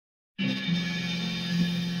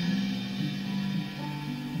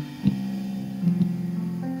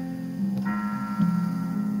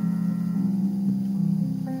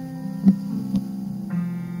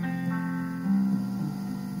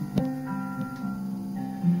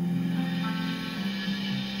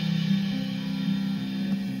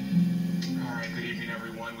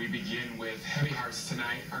with heavy hearts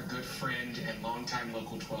tonight. Our good friend and longtime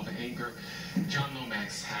local 12 anchor, John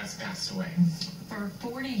Lomax, has passed away. For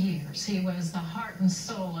 40 years, he was the heart and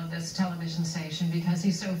soul of this television station because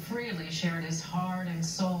he so freely shared his heart and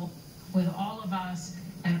soul with all of us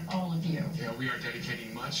and all of you. Yeah, we are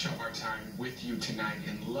dedicating much of our time with you tonight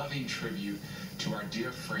in loving tribute to our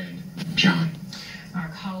dear friend, John. Our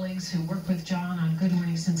colleagues who work with John on Good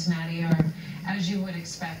Morning Cincinnati are, as you would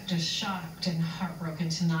expect, just shocked and heartbroken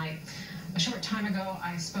tonight. A short time ago,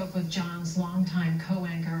 I spoke with John's longtime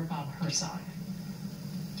co-anchor, Bob Herzog.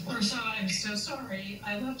 Rashad, I'm so sorry.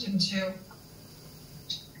 I loved him too.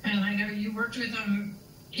 And I know you worked with him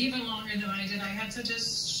even longer than I did. I had such a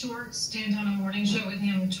short stint on a morning show with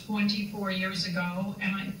him 24 years ago,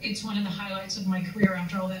 and it's one of the highlights of my career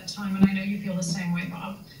after all that time, and I know you feel the same way,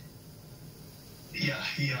 Bob. Yeah,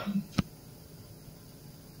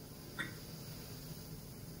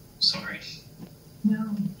 sorry.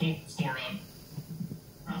 No. For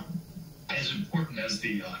as important as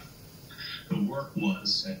the work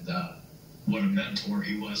was, and what a mentor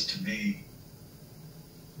he was to me,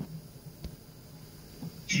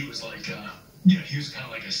 he was like, he was kind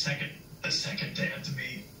of like a second dad to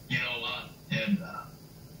me, a lot. And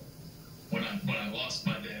when I lost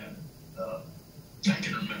my dad, I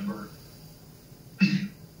can remember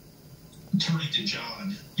turning to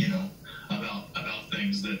John, about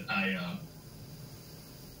things that I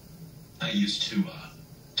used to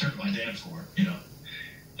turn to my dad for,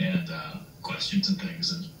 and questions and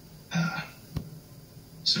things, and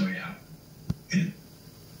so yeah,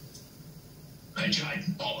 I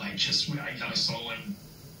saw him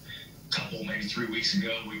a couple, maybe 3 weeks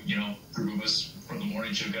ago. We, group of us from the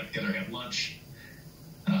morning show got together, had lunch.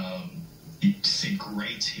 He seemed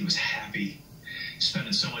great. He was happy,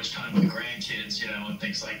 spending so much time with the grandkids, and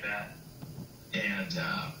things like that. And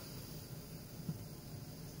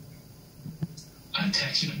I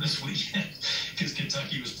texted him this weekend because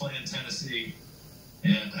Kentucky was playing Tennessee,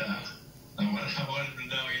 and I wanted him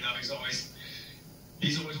to know,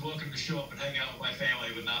 he's always welcome to show up and hang out with my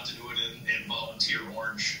family, but not to do it in volunteer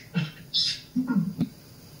orange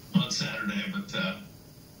on Saturday. But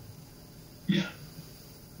yeah.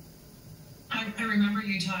 I remember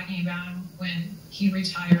you talking about him when he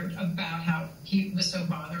retired, about how he was so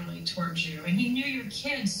fatherly towards you, and he knew your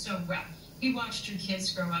kids so well. He watched your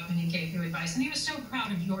kids grow up, and he gave you advice, and he was so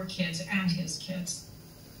proud of your kids and his kids.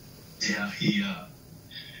 Yeah, he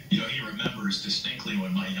remembers distinctly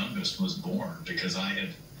when my youngest was born, because I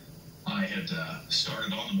had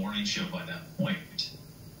started on the morning show by that point,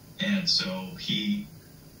 and so he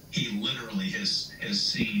literally has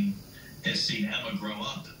seen Emma grow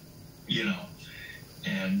up,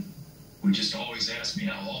 and would just always ask me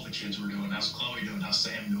how all the kids were doing. How's Chloe doing? How's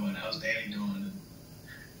Sam doing? How's Danny doing?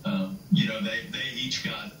 And they each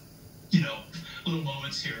got little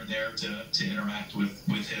moments here and there to interact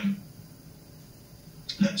with him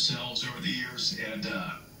themselves over the years, and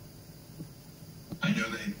I know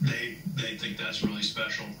they think that's really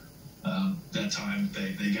special. That time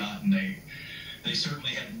they got, and they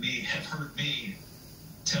certainly have heard me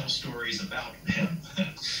tell stories about him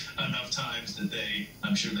enough times that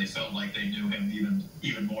I'm sure they felt like they knew him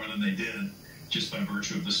even more than they did, just by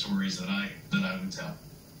virtue of the stories that I would tell.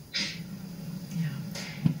 Yeah.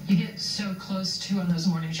 You get so close to on those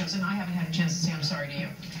morning shows, and I haven't had a chance to say I'm sorry to you,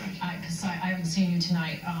 because I haven't seen you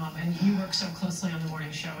tonight, and you work so closely on the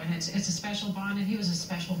morning show, and it's a special bond, and he was a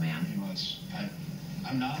special man. He was.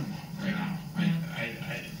 I'm numb right now.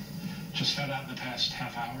 I just found out in the past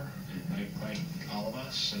half hour, like all of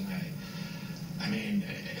us, and I mean,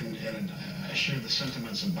 and I share the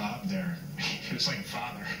sentiments of Bob there. He was like a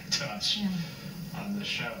father to us on the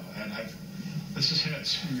show, and this is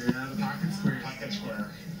his. You're out of the pocket square. Pocket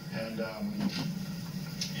square, and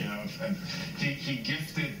he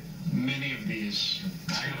gifted many of these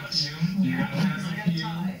to us.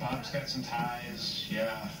 Bob's got some ties,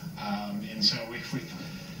 yeah, and so we're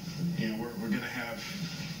gonna have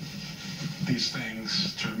these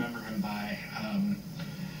things to remember him by.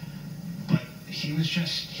 But he was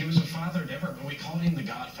a father to everyone. We called him the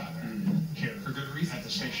Godfather here For good reason. at the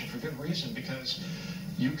station, for good reason, because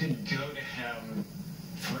you could go to him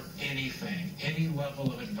for anything, any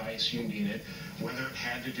level of advice you needed, whether it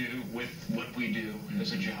had to do with what we do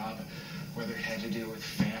as a job, whether it had to do with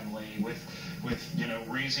family, with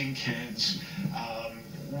raising kids,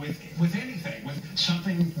 with anything, with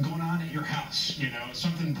something going on at your house,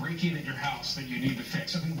 something breaking at your house that you need to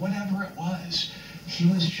fix. I mean, whatever it was,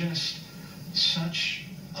 he was just such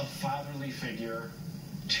a fatherly figure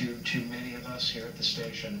to many of us here at the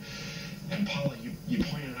station. And Paula, you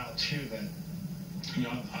pointed out too that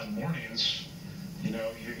on mornings You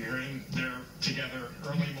know, you're in there together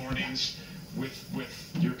early mornings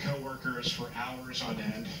with your coworkers for hours on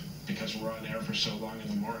end because we're on air for so long in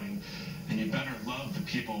the morning, and you better love the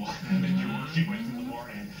people that you're working with in the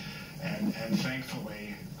morning. And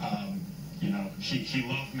thankfully, you know, he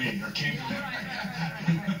loved me, or came to me,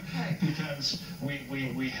 Right. because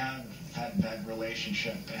we had that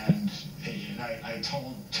relationship. And I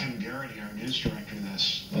told Tim Garrity, our news director,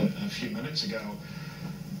 this a few minutes ago.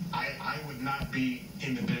 I would not be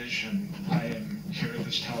in the position I am here at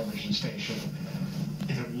this television station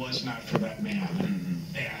if it was not for that man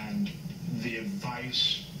and the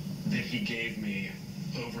advice that he gave me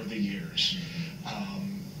over the years.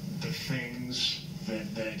 The things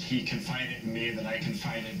that he confided in me, that I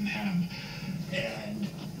confided in him. And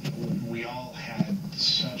we all had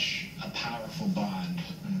such a powerful bond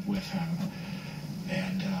with him.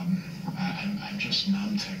 And I'm just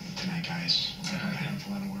numb tonight, guys. I don't have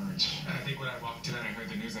a lot of words. And I think when I walked in and I heard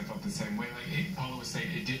the news, I felt the same way. Like Paula was saying,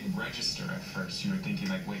 it didn't register at first. You were thinking,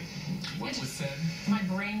 like, wait, what was said? My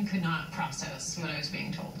brain could not process what I was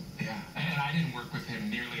being told. Yeah, and I didn't work with him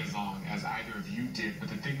nearly as long as either of you did, but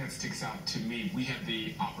the thing that sticks out to me, we had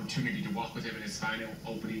the opportunity to walk with him in his final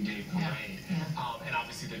opening day parade. And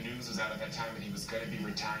obviously the news was out at that time and he was going to be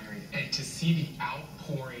retiring. And to see the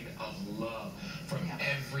outpouring of love from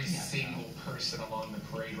every single person along the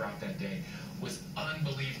parade route that day was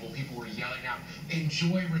unbelievable. People were yelling out,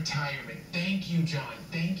 "Enjoy retirement. Thank you, John.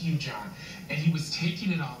 Thank you, John." And he was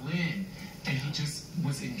taking it all in, and he just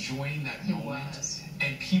was enjoying that moment.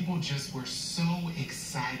 And people just were so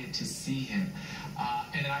excited to see him.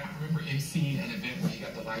 And I remember emceeing an event where he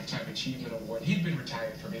got the Lifetime Achievement Award. He'd been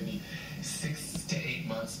retired for maybe 6 to 8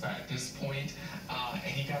 months by at this point. And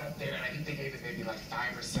he got up there, and I think they gave him maybe like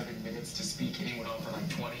 5 or 7 minutes to speak, and he went on for like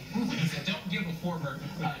 20. He said, "Don't give a former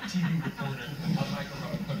TV reporter a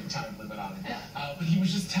microphone and put a time limit on it." But he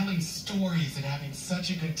was just telling stories and having such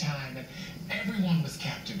a good time, and everyone was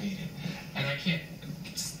captivated. And I can't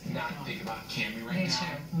not think about Cammie right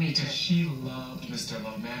now. Me too. Because she loved Mr.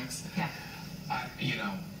 Lomax. Yeah. You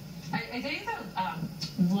know. I think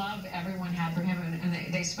the love everyone had for him,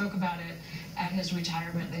 and they spoke about it at his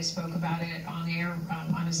retirement. They spoke about it on the air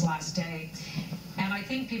on his last day. And I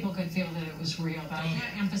think people could feel that it was real. But I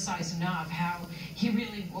can't emphasize enough how he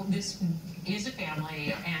really, this is a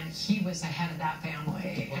family, and he was the head of that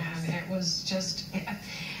family. And it was just,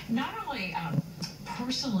 not only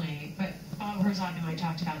personally, but Bob Herzog and I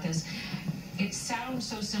talked about this. It sounds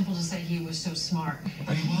so simple to say he was so smart.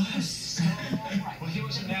 But he was. So right. Well, he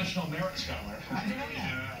was a National Merit Scholar.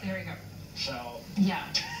 There you go. So. Yeah.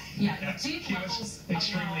 He was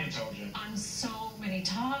extremely intelligent on so many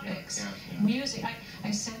topics. Yeah. Music.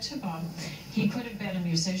 I said to Bob, he could have been a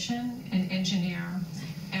musician, an engineer,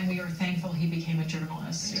 and we are thankful he became a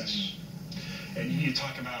journalist. Yes. And you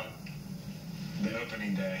talk about the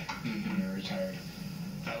opening day when you were retired.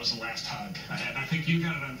 That was the last hug I had. I think you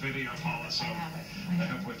got it on video, Paula, so I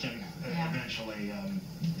hope we can eventually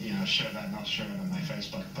share that, and I'll share it on my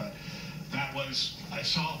Facebook. But that was, I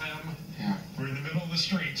saw them, we're in the middle of the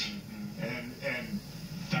street, and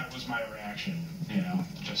that was my reaction,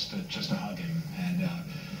 just to hug him. And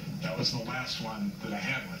that was the last one that I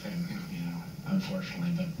had with him,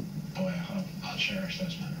 unfortunately. But boy, I'll cherish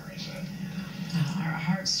those memories. Our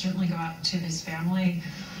hearts certainly go out to his family.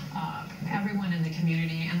 Everyone in the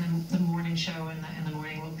community, and the morning show and the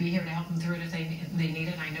morning will be here to help them through it if they need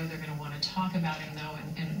it. I know they're going to want to talk about him, though,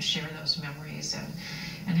 and share those memories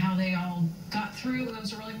and how they all got through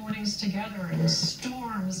those early mornings together and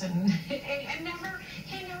storms and he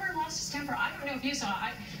never lost his temper. I don't know if you saw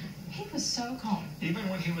he was so calm. Even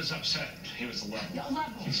when he was upset, he was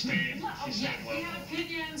level. He stayed level. He had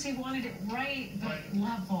opinions, he wanted it right, but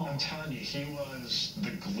level. I'm telling you, he was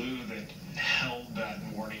the glue that held that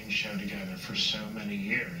morning show together for so many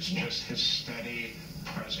years. Just his steady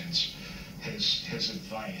presence, his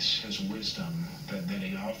advice, his wisdom that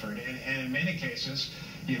he offered. And in many cases,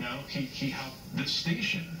 he helped this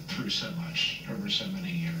station through so much over so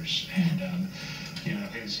many years. And,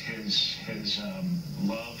 his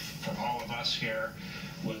love for all of us here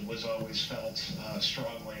was always felt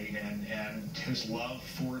strongly, and his love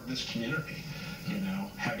for this community,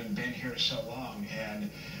 having been here so long. And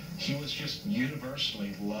he was just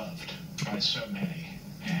universally loved by so many.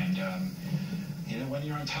 And, when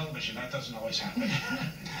you're on television, that doesn't always happen.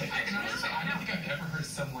 I don't think I've ever heard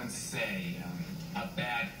someone say a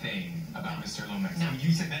bad thing about Mr. Lomax. No. I mean,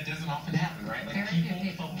 you said that doesn't often happen, right? Like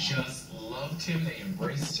people just loved him, they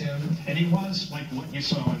embraced him. And he was like what you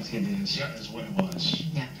saw on TV is what it was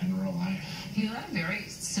in real life. He led a very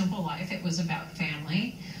simple life. It was about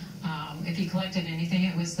family. If he collected anything,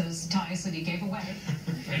 it was those ties that he gave away.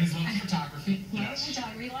 And his love of photography. Yes.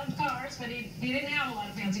 Photography. He loved cars, but he didn't have a lot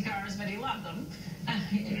of fancy cars, but he loved them.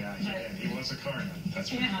 Yeah, he was a car nut, that's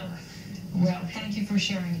for sure. Well, thank you for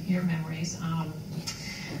sharing your memories.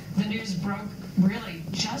 The news broke really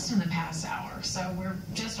just in the past hour, so we're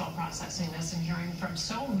just all processing this and hearing from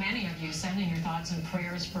so many of you, sending your thoughts and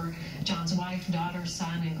prayers for John's wife, daughter,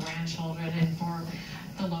 son, and grandchildren, and for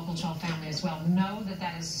the Local 12 family as well. Know that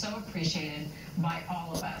that is so appreciated by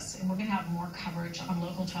all of us. And we're going to have more coverage on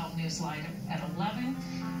Local 12 News Live at 11.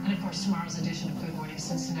 And of course, tomorrow's edition of Good Morning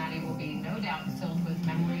Cincinnati will be no doubt filled with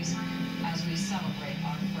memories as we celebrate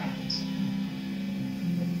our friends.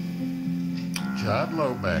 John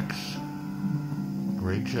Lomax,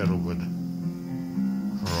 great gentleman,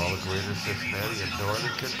 for all the greater Cincinnati and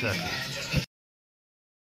northern Kentucky.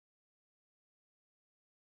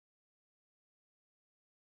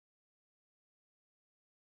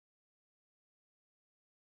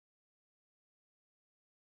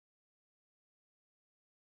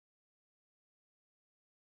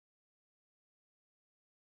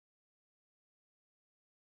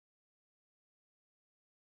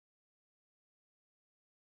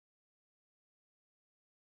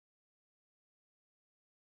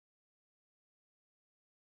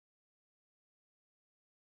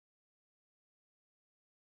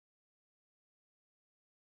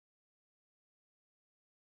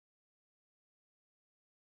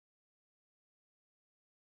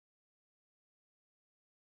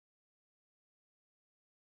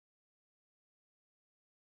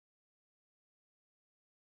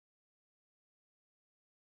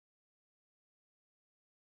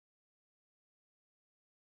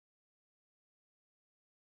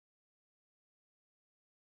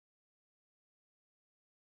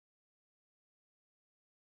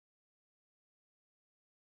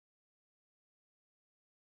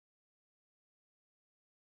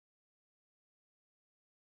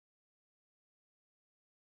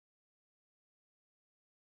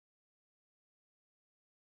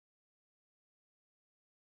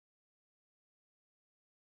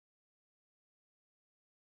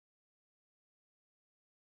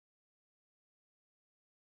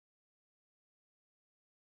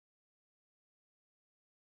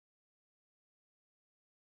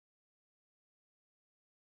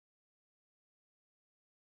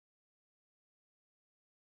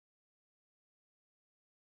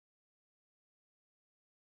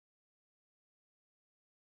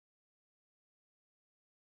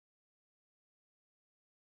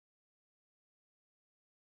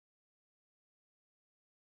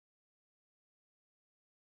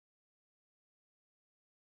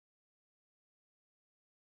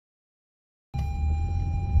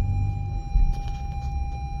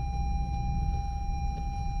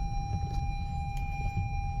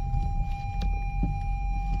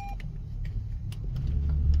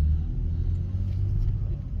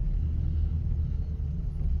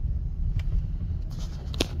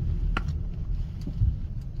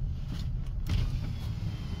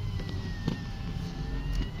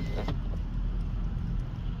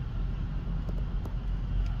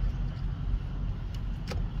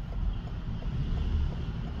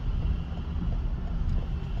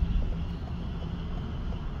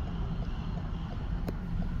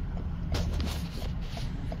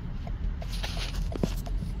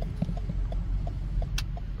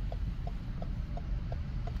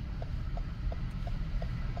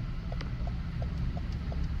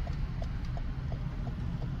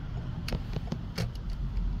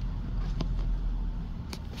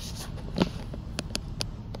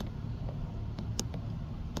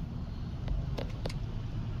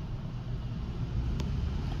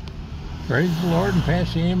 Praise the Lord and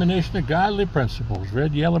pass the ammunition of godly principles.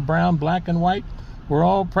 Red, yellow, brown, black, and white. We're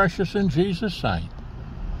all precious in Jesus' sight.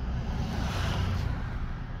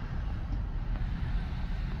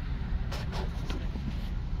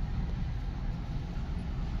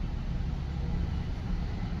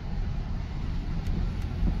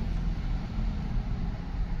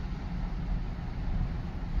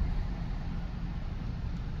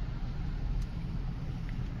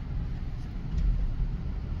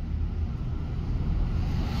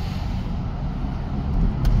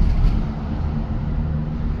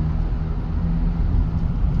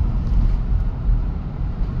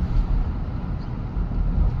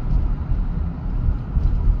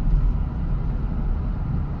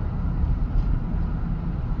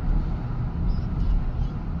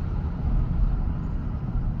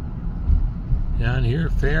 Down here,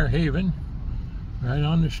 Fairhaven, right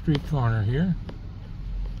on the street corner here.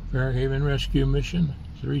 Fairhaven Rescue Mission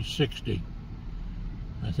 360.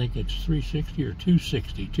 I think it's 360 or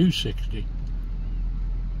 260. 260.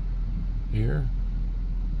 Here.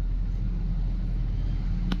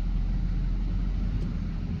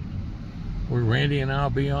 Where Randy and I'll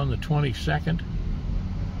be on the 22nd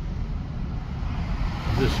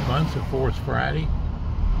of this month, the 4th Friday,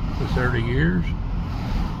 for 30 years.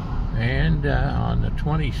 And on the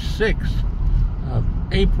 26th of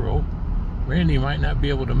April, Randy might not be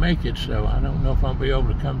able to make it, so I don't know if I'll be able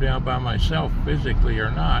to come down by myself physically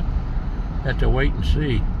or not. Have to wait and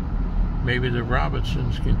see. Maybe the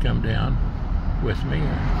Robinsons can come down with me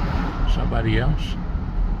or somebody else.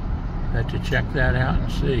 Have to check that out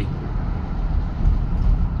and see.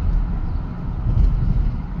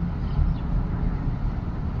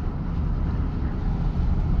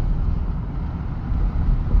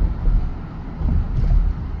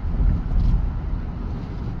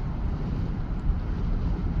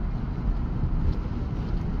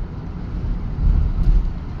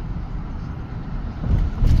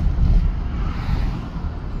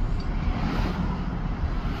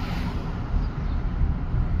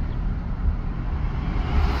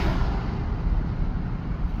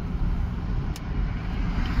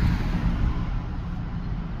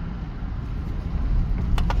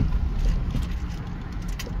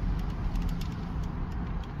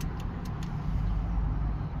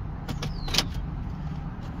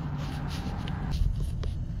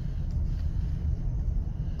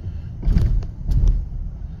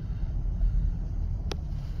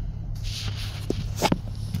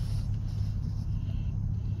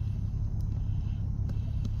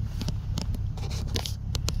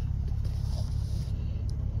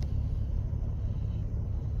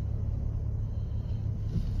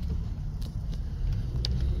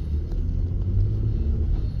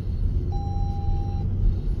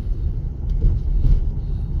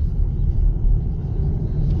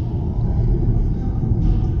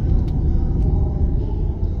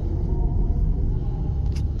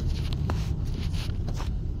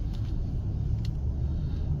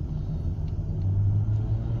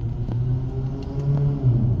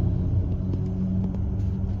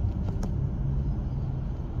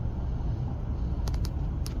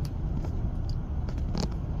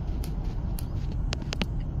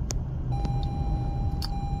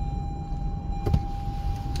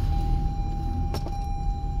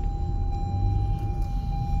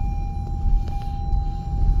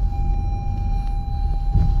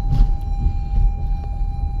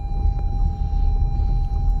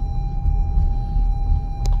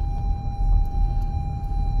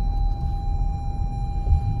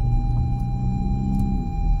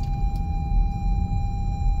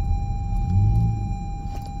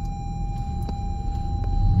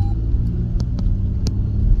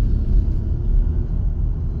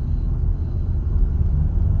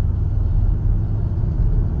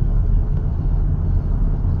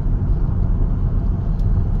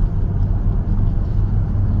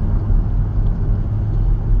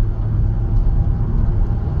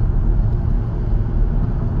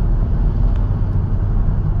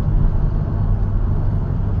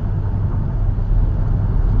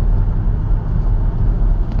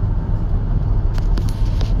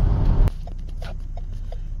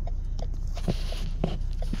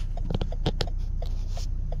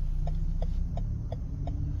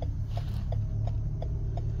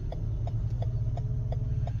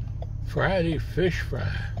 Friday fish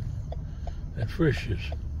fry at Frisch's.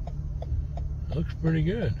 Looks pretty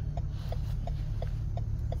good.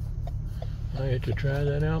 I had to try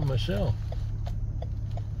that out myself.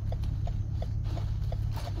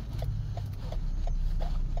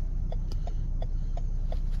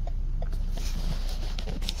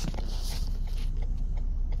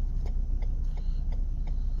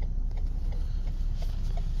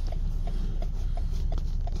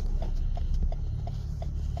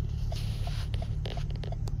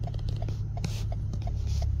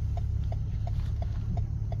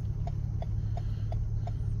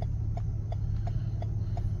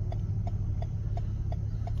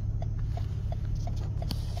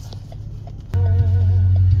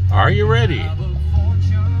 Are you ready?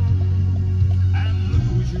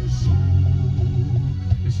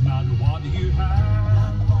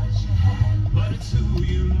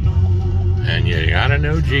 And you gotta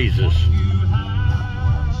know Jesus.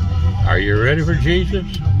 Are you ready for Jesus?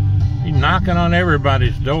 He's knocking on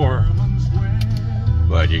everybody's door.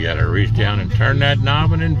 But you gotta reach down and turn that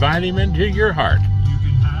knob and invite him into your heart.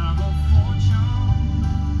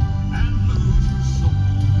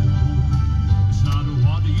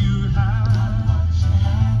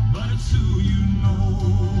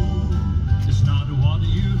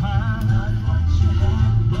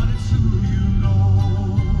 But it's who you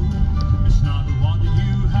know.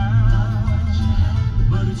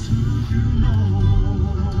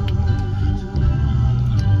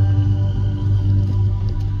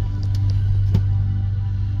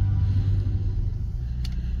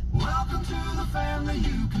 family,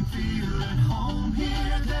 you can feel at home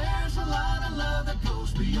here. There's a lot of love that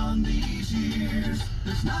goes beyond these years.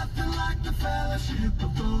 There's nothing like the fellowship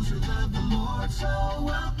of those who love the Lord. So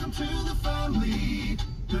welcome to the family.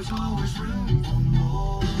 There's always room for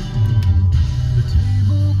more. The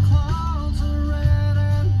tablecloths are red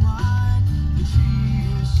and white. The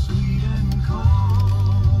tea is sweet and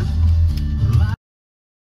cold.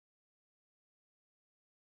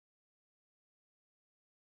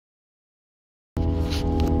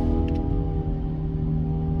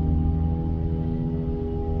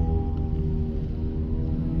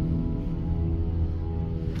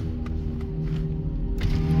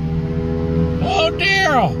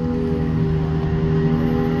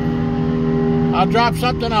 I'll drop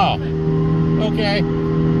something off. Okay.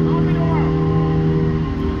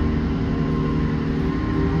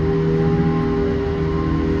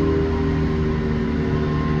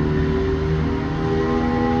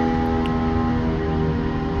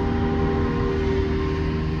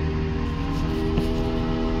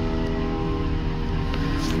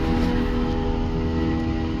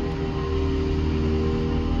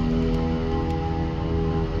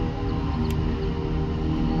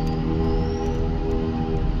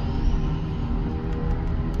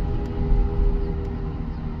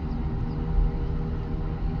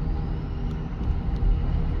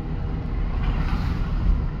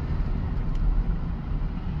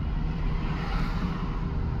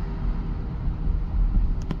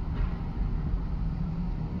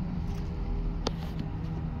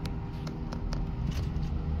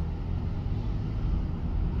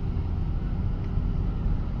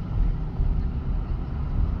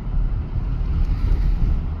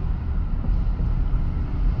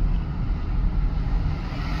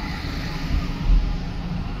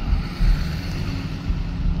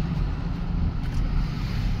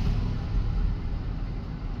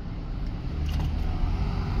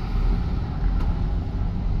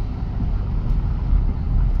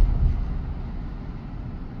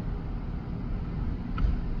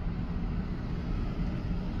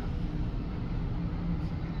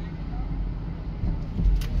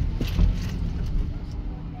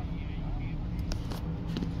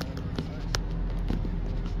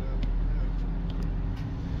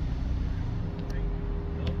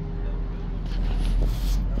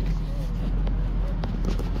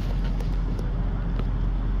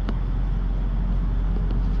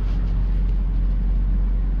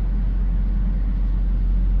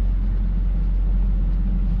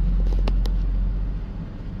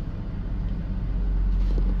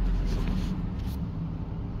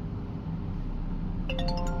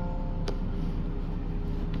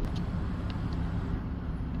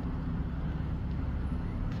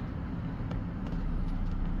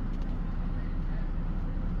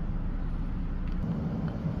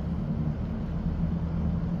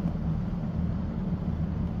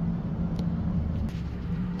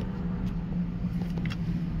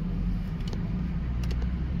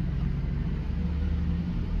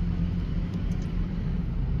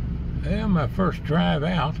 Well, my first drive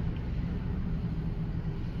out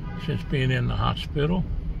since being in the hospital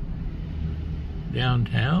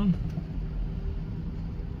downtown.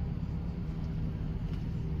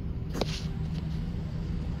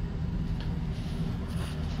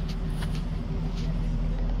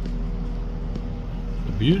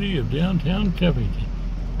 The beauty of downtown Covington.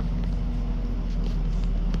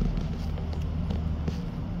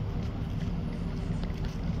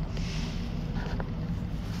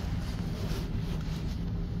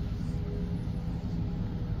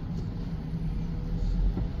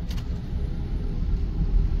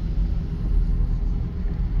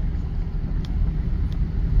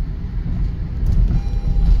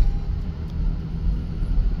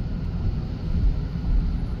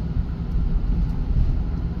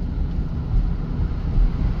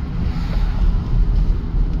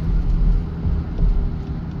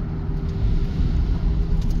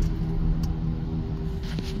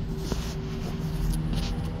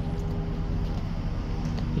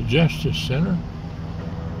 Justice Center.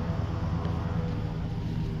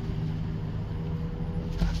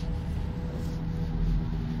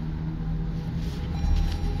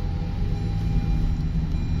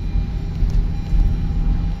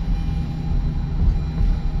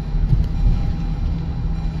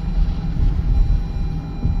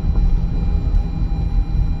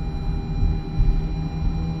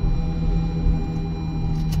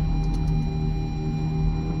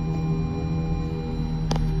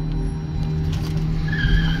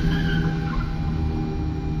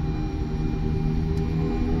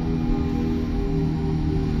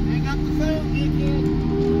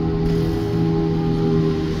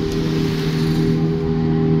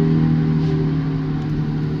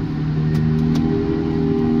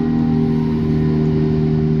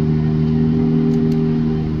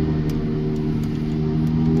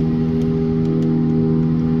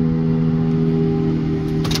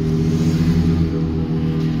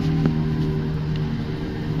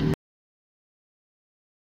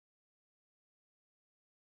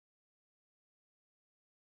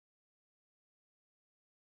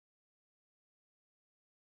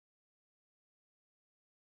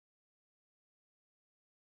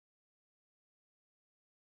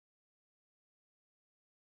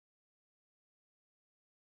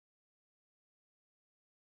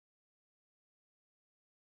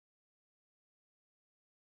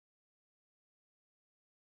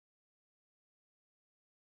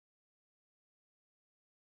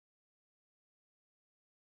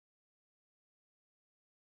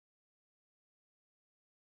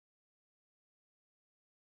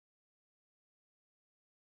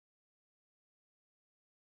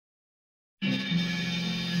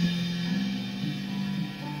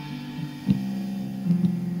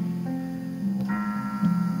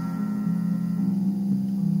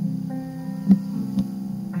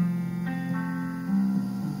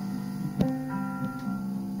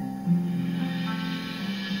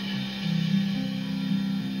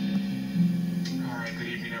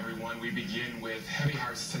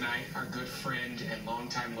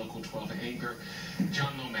 longtime Local 12 anchor,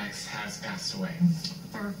 John Lomax, has passed away.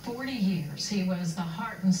 For 40 years, he was the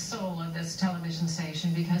heart and soul of this television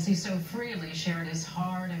station because he so freely shared his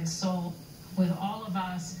heart and soul with all of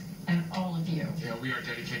us and all of you. Yeah, we are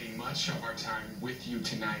dedicating much of our time with you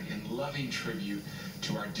tonight in loving tribute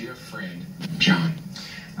to our dear friend, John.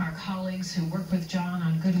 Our colleagues who work with John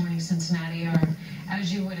on Good Morning Cincinnati are,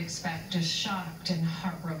 as you would expect, just shocked and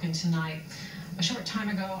heartbroken tonight. A short time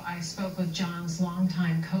ago, I spoke with John's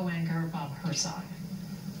longtime co-anchor, Bob Herzog.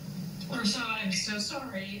 Herzog, I'm so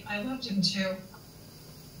sorry. I loved him too.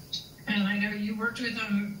 And I know you worked with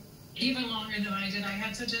him even longer than I did. I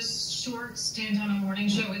had such a short stint on a morning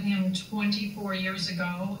show with him 24 years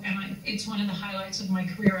ago, and it's one of the highlights of my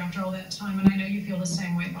career after all that time, and I know you feel the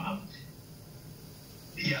same way, Bob.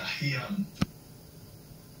 Yeah,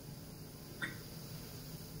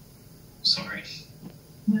 sorry.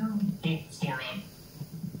 No. For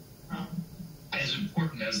as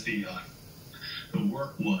important as the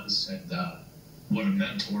work was, and what a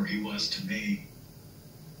mentor he was to me,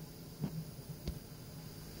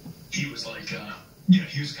 he was like,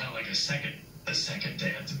 he was kind of like a second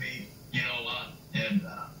dad to me, a lot. And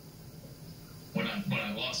when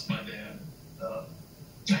I lost my dad,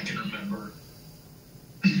 I can remember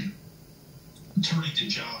turning to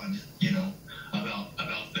John,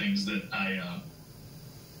 about things that I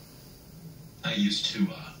used to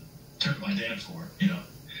turn to my dad for,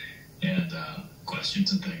 and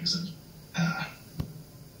questions and things, and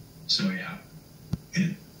so yeah,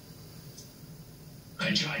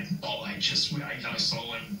 I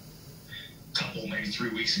saw him a couple, maybe 3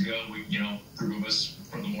 weeks ago. We, group of us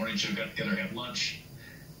from the morning show got together, had lunch.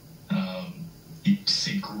 He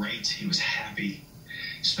seemed great. He was happy,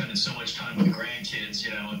 spending so much time with the grandkids,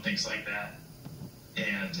 and things like that.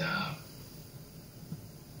 And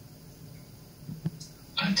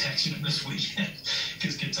I texted him this weekend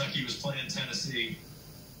because Kentucky was playing Tennessee,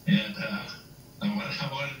 and I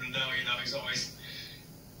wanted him to know,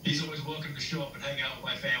 he's always welcome to show up and hang out with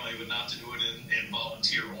my family, but not to do it in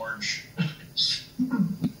volunteer orange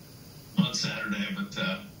on Saturday. But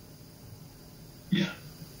yeah.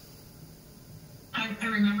 I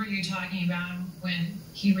remember you talking about him when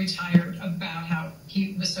he retired, about how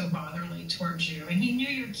he was so fatherly towards you, and he knew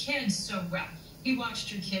your kids so well. He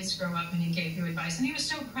watched your kids grow up, and he gave you advice, and he was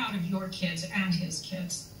so proud of your kids and his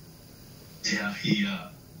kids. Yeah, he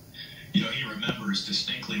remembers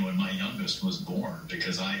distinctly when my youngest was born,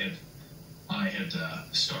 because I had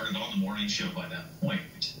started on the morning show by that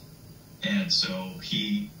point, and so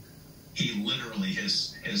he literally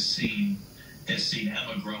has seen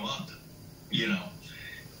Emma grow up,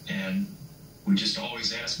 and we just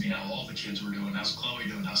always ask me how all the kids were doing. How's Chloe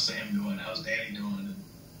doing? How's Sam doing? How's Danny doing?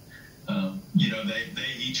 And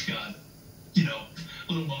they each got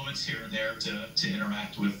little moments here and there to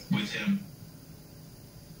interact with him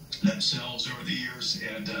themselves over the years,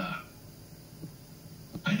 and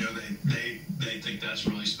I know they think that's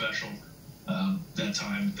really special. That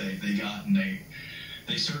time they got, and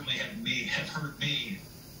they certainly have heard me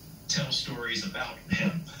tell stories about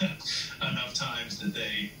him enough times that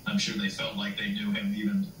I'm sure they felt like they knew him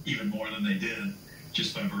even more than they did,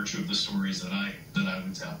 just by virtue of the stories that I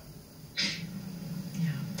would tell.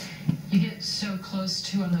 Yeah. You get so close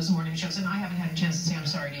to on those morning shows, and I haven't had a chance to say I'm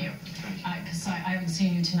sorry to you, because I haven't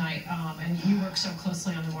seen you tonight, and you work so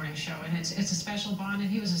closely on the morning show, and it's a special bond,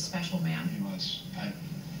 and he was a special man. He was.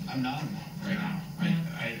 I'm numb right now. Yeah.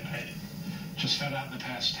 I just found out in the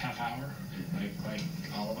past half hour, like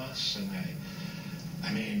all of us, and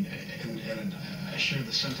I mean, and I share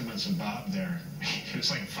the sentiments of Bob there. He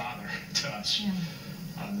was like a father to us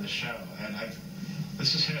on this show, and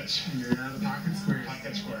this is his. You're out of the pocket square.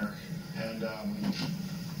 Pocket square. And,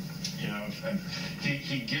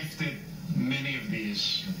 he gifted many of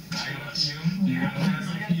these to us.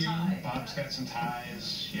 Bob's got some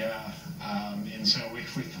ties, yeah. And so we're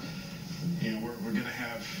going to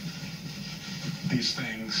have these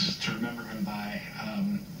things to remember him by.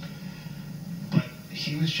 But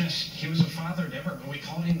he was a father to everyone. We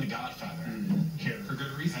called him the Godfather here. For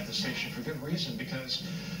good reason. At the station, for good reason, because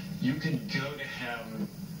you can go to him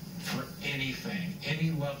for anything,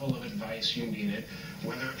 any level of advice you needed,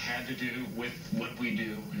 whether it had to do with what we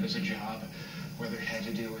do as a job, whether it had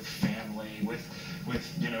to do with family, with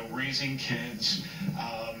raising kids,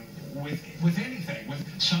 with anything, with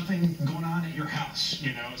something going on at your house,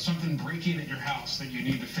 something breaking at your house that you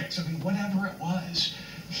need to fix. I mean, whatever it was,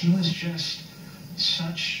 he was just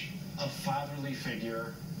such a fatherly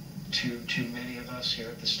figure to many of us here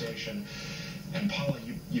at the station. And Paula,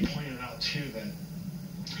 you pointed out too that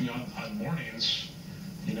on mornings,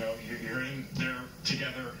 you're in there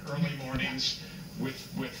together early mornings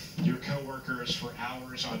with your coworkers for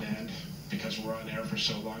hours on end because we're on air for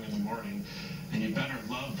so long in the morning, and you better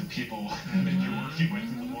love the people that you're working with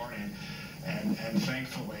in the morning. And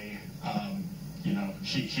thankfully, you know,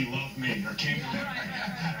 he loved me, or came to me,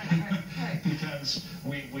 Right. because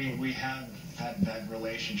we had that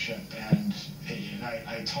relationship. And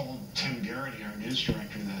I told Tim Garrity, our news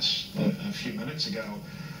director, this a few minutes ago.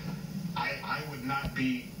 I would not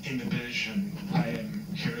be in the position I am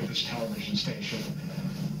here at this television station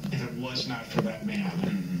if it was not for that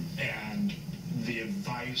man and the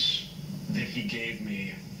advice that he gave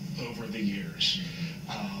me over the years.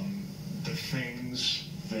 The things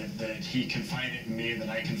that he confided in me, that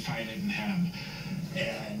I confided in him.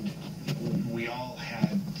 And we all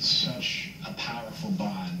had such a powerful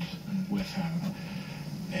bond with him.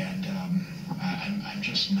 And I'm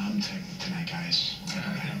just numb tonight, guys. I don't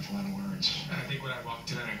have a lot of words. I think when I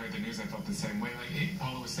walked in and I heard the news, I felt the same way. Like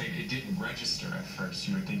Paula was saying, it didn't register at first.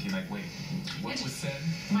 You were thinking, like, wait, what was said?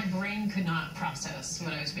 My brain could not process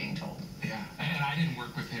what I was being told. Yeah, and I didn't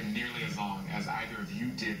work with him nearly as long as either of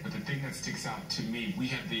you did, but the thing that sticks out to me, we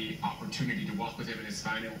had the opportunity to walk with him in his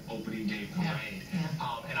final opening day parade.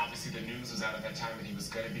 And obviously the news was out at that time that he was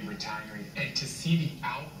going to be retiring, and to see the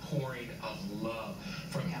outpouring of love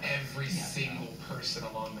from every single person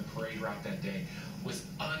along the parade route that day was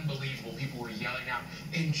unbelievable. People were yelling out,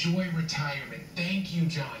 "Enjoy retirement. Thank you,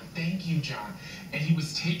 John. Thank you, John." And he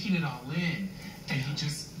was taking it all in, and he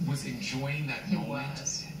just was enjoying that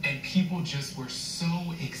moment. And people just were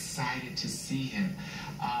so excited to see him.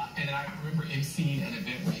 And I remember emceeing an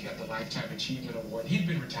event where he got the Lifetime Achievement Award. He'd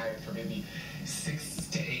been retired for maybe 6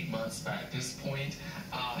 to 8 months by at this point.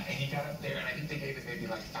 And he got up there, and I think they gave him maybe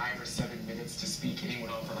like 5 or 7 minutes to speak, and he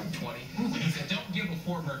went on for like 20. And he said, "Don't give a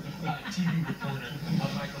former TV reporter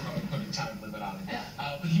a microphone and put a time limit on it."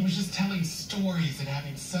 But he was just telling stories and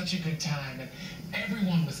having such a good time, and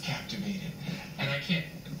everyone was captivated. And I can't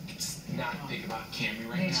not think about Cammie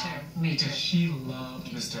right now. Me too. Because she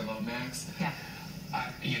loved Mr. Lomax. Yeah.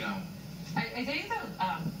 You know. I think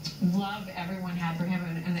the love everyone had for him,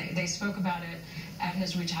 and they spoke about it at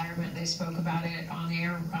his retirement. They spoke about it on the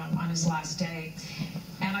air on his last day.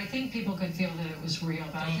 And I think people could feel that it was real.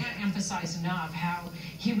 But I can't emphasize enough how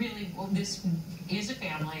he really, this is a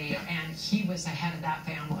family, and he was the head of that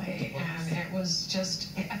family. And it was just,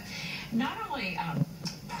 not only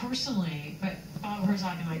personally, but Bob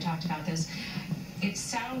Herzog and I talked about this. It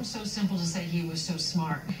sounds so simple to say he was so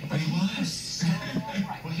smart. But he was. So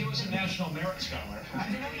right. Well, he was a National Merit Scholar.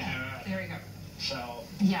 There you go. So.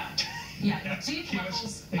 Yeah. Deep he levels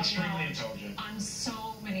was extremely intelligent on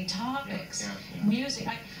so many topics. Yeah. Music.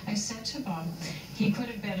 I said to Bob, he could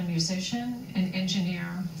have been a musician, an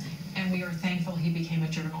engineer, and we are thankful he became a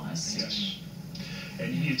journalist. Yes.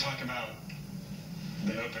 And you talk about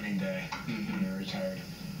the opening day when you retired.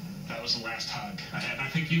 That was the last hug I had. I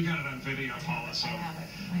think you got it on video, Paula, so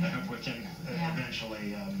I hope we can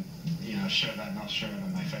eventually share that, and I'll share it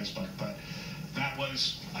on my Facebook. But that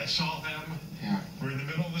was, I saw them, we're in the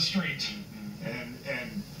middle of the street,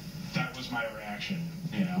 and that was my reaction,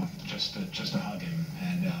 just to hug him.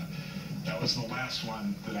 And that was the last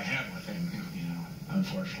one that I had with him,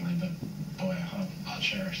 unfortunately. But boy, I'll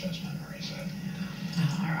cherish those memories.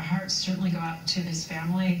 Our hearts certainly go out to his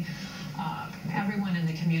family. Everyone in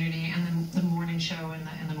the community, and the morning show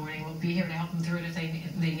in the morning will be here to help them through it if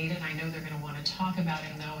they need it. I know they're going to want to talk about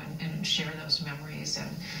him, though, and share those memories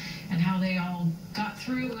and how they all got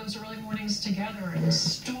through those early mornings together, and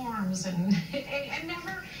storms, and he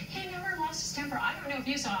never lost his temper. I don't know if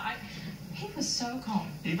you saw it. He was so calm.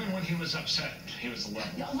 Even when he was upset, he was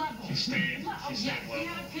level. He stayed level. He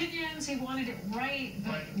had opinions. He wanted it right,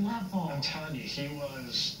 but level. I'm telling you, he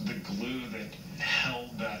was the glue that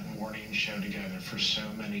held that morning show together for so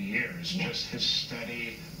many years. Yeah. Just his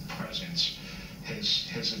steady presence,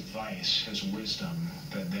 his advice, his wisdom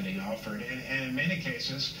that he offered. And in many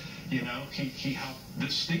cases, he helped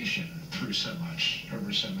this station through so much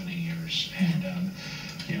over so many years. And,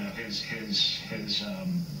 his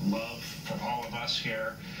love for all of us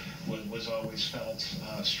here was always felt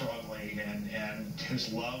strongly, and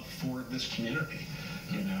his love for this community,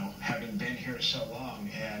 having been here so long.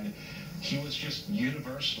 And he was just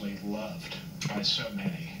universally loved by so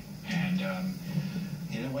many. And,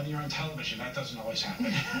 when you're on television, that doesn't always happen.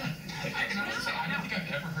 I don't think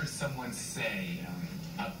I've ever heard someone say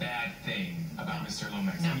a bad thing about Mr.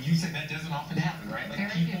 Lomax. No. You said that doesn't often happen, right?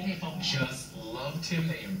 Like people just loved him,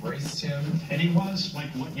 they embraced him. And he was like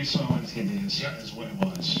what you saw on TV is what it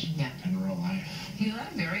was in real life. He led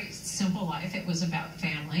a very simple life. It was about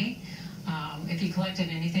family. If he collected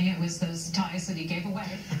anything, it was those ties that he gave away.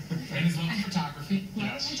 And his love of photography.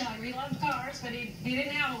 Yes. He loved cars, but he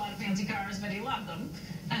didn't have a lot of fancy cars, but he loved them.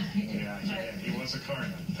 Yeah, he was a car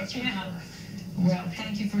nut, that's for sure. Well,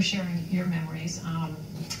 thank you for sharing your memories.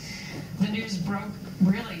 The news broke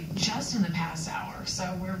really just in the past hour,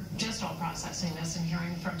 so we're just all processing this and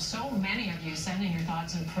hearing from so many of you, sending your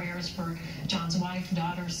thoughts and prayers for John's wife,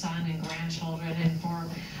 daughter, son, and grandchildren, and for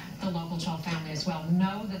the Local 12 family as well.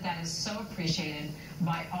 Know that that is so appreciated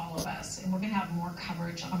by all of us. And we're going to have more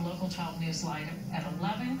coverage on Local 12 News Live at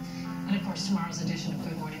 11. And of course, tomorrow's edition of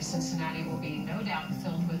Good Morning Cincinnati will be no doubt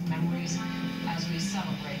filled with memories as we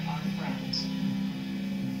celebrate our friends.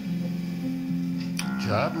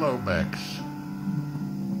 John Lomax,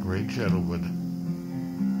 great gentleman,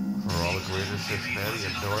 for all the greater Cincinnati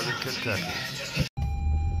and northern Kentucky.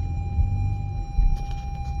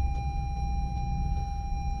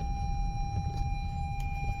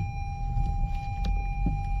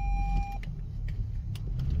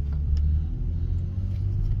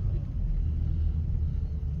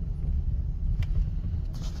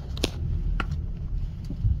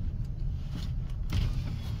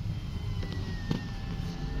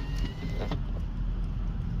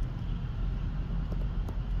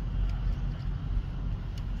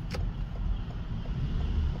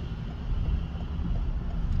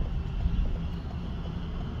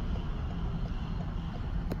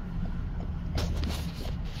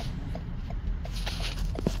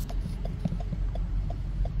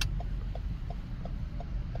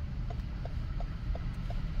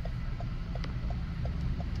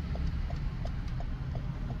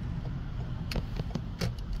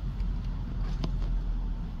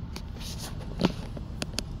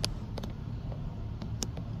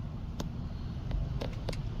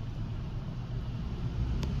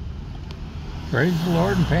 Praise the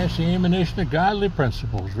Lord and pass the ammunition of godly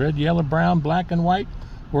principles. Red, yellow, brown, black, and white.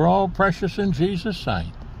 We're all precious in Jesus'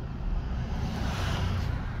 sight.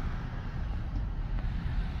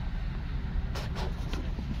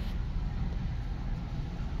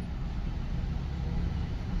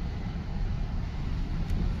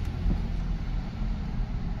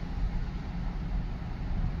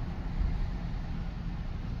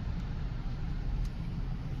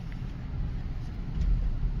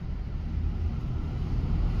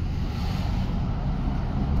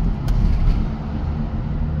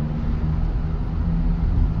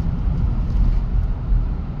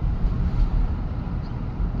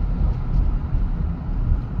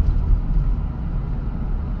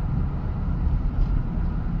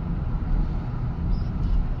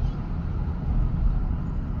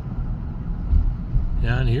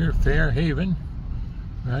 Down here, Fairhaven,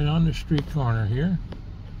 right on the street corner here.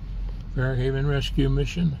 Fairhaven Rescue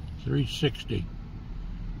Mission, 360.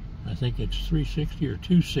 I think it's 360 or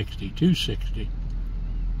 260, 260.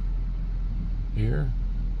 Here.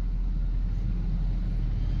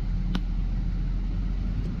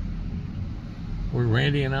 Where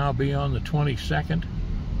Randy and I'll be on the 22nd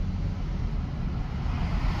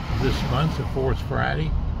of this month, the fourth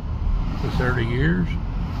Friday, for 30 years.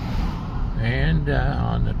 And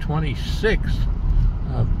on the 26th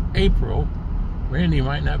of April, Randy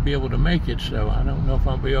might not be able to make it, so I don't know if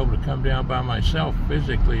I'll be able to come down by myself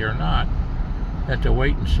physically or not. Have to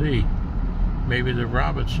wait and see. Maybe the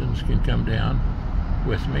Robinsons can come down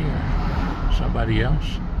with me or somebody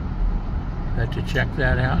else. Have to check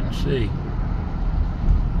that out and see.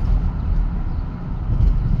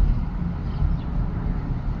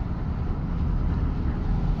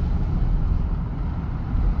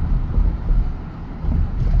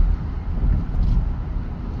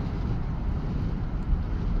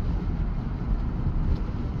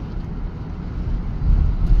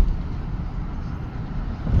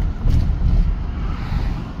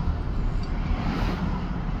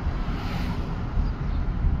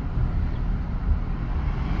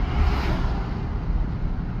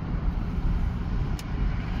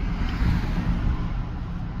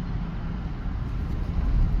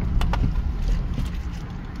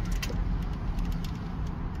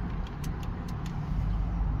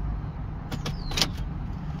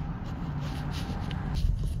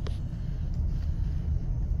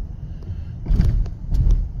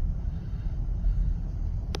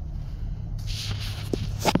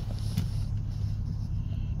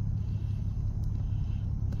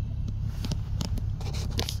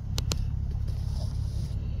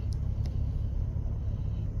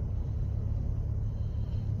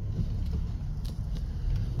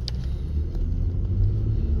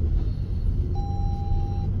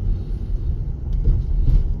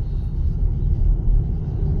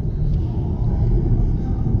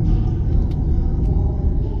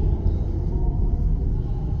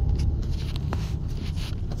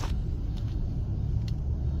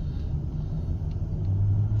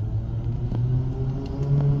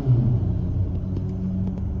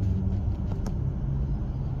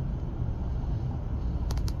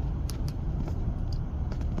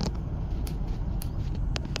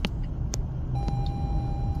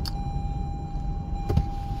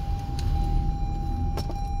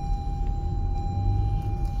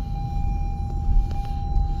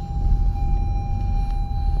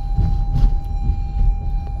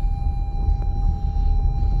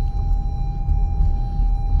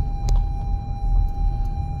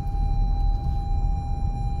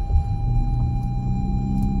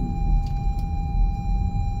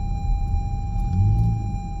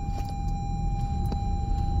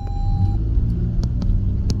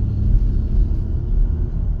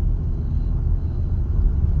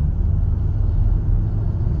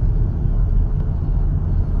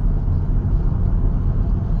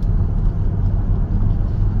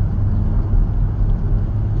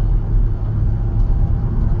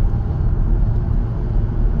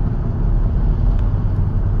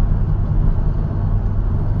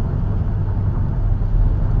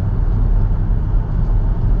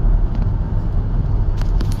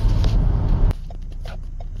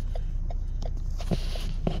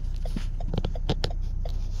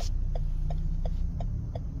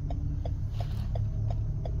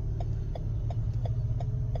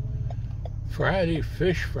 Friday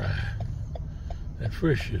fish fry at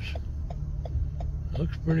Frisch's.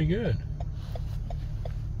 Looks pretty good.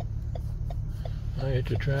 I had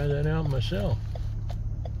to try that out myself.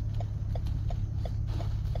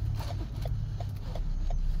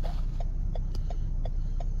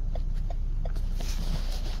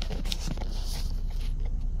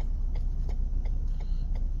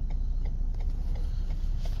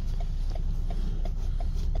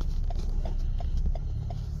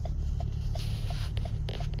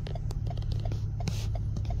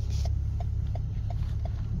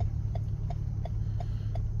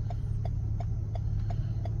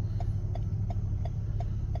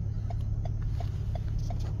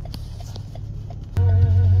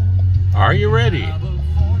 Are you ready?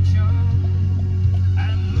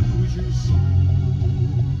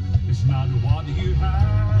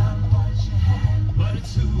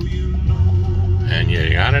 And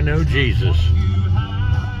you gotta know Jesus.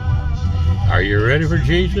 Are you ready for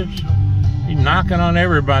Jesus? He's knocking on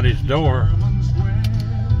everybody's door.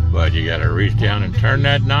 But you gotta reach down and turn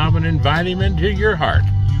that knob and invite him into your heart.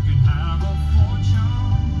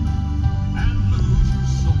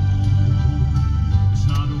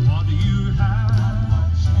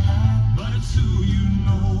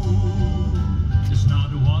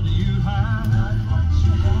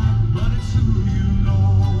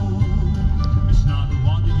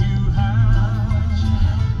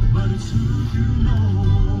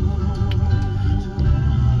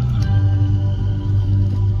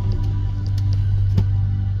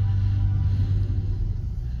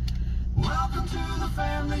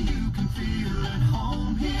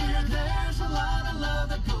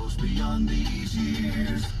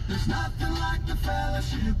 There's nothing like the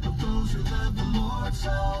fellowship of those who love the Lord.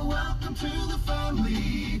 So welcome to the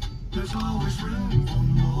family. There's always room for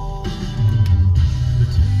more. The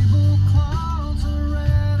tablecloths are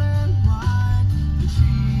red and white. The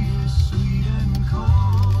tea is sweet and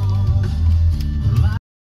cold.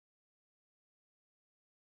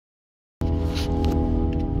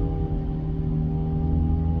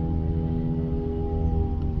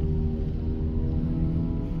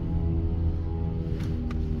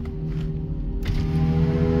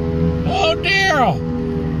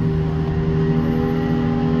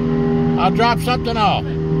 I'll drop something off.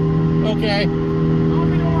 Okay.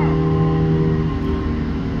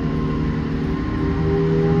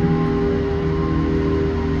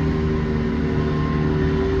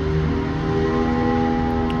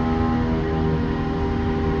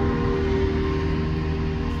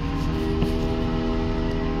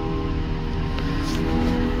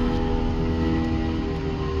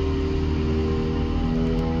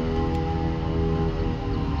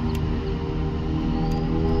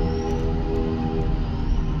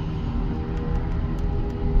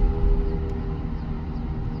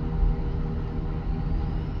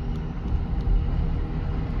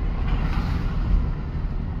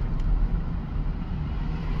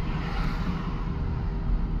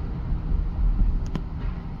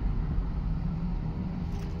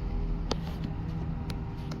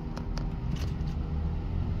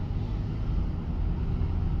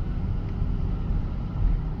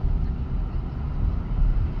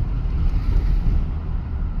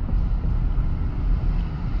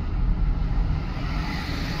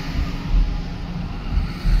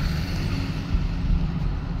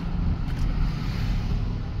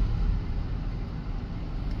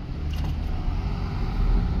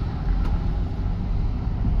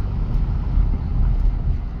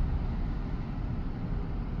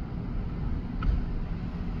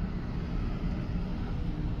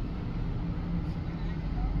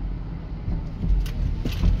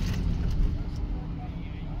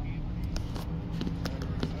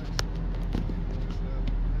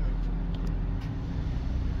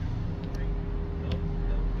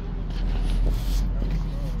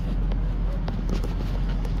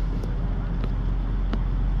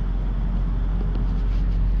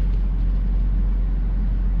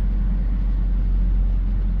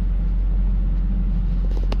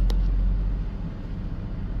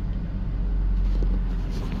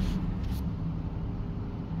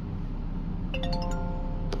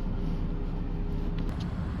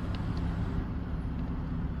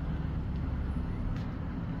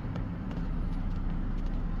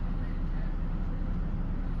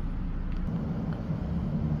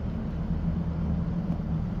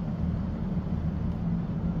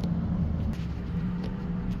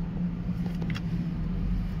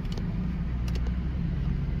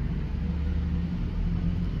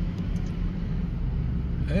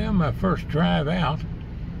 Well, my first drive out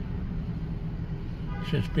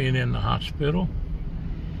since being in the hospital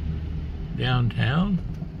downtown.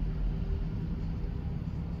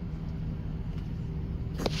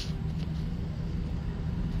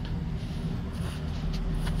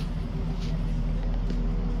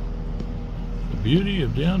 beauty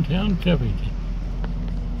of downtown Covington.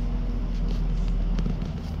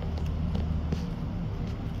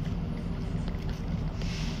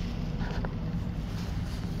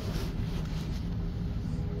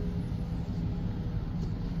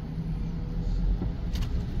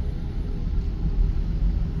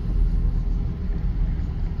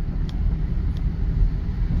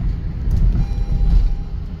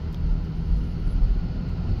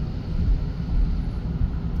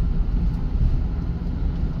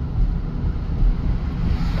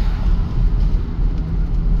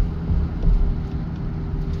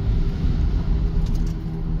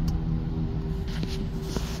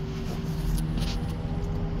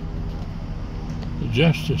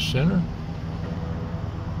 Justice Center.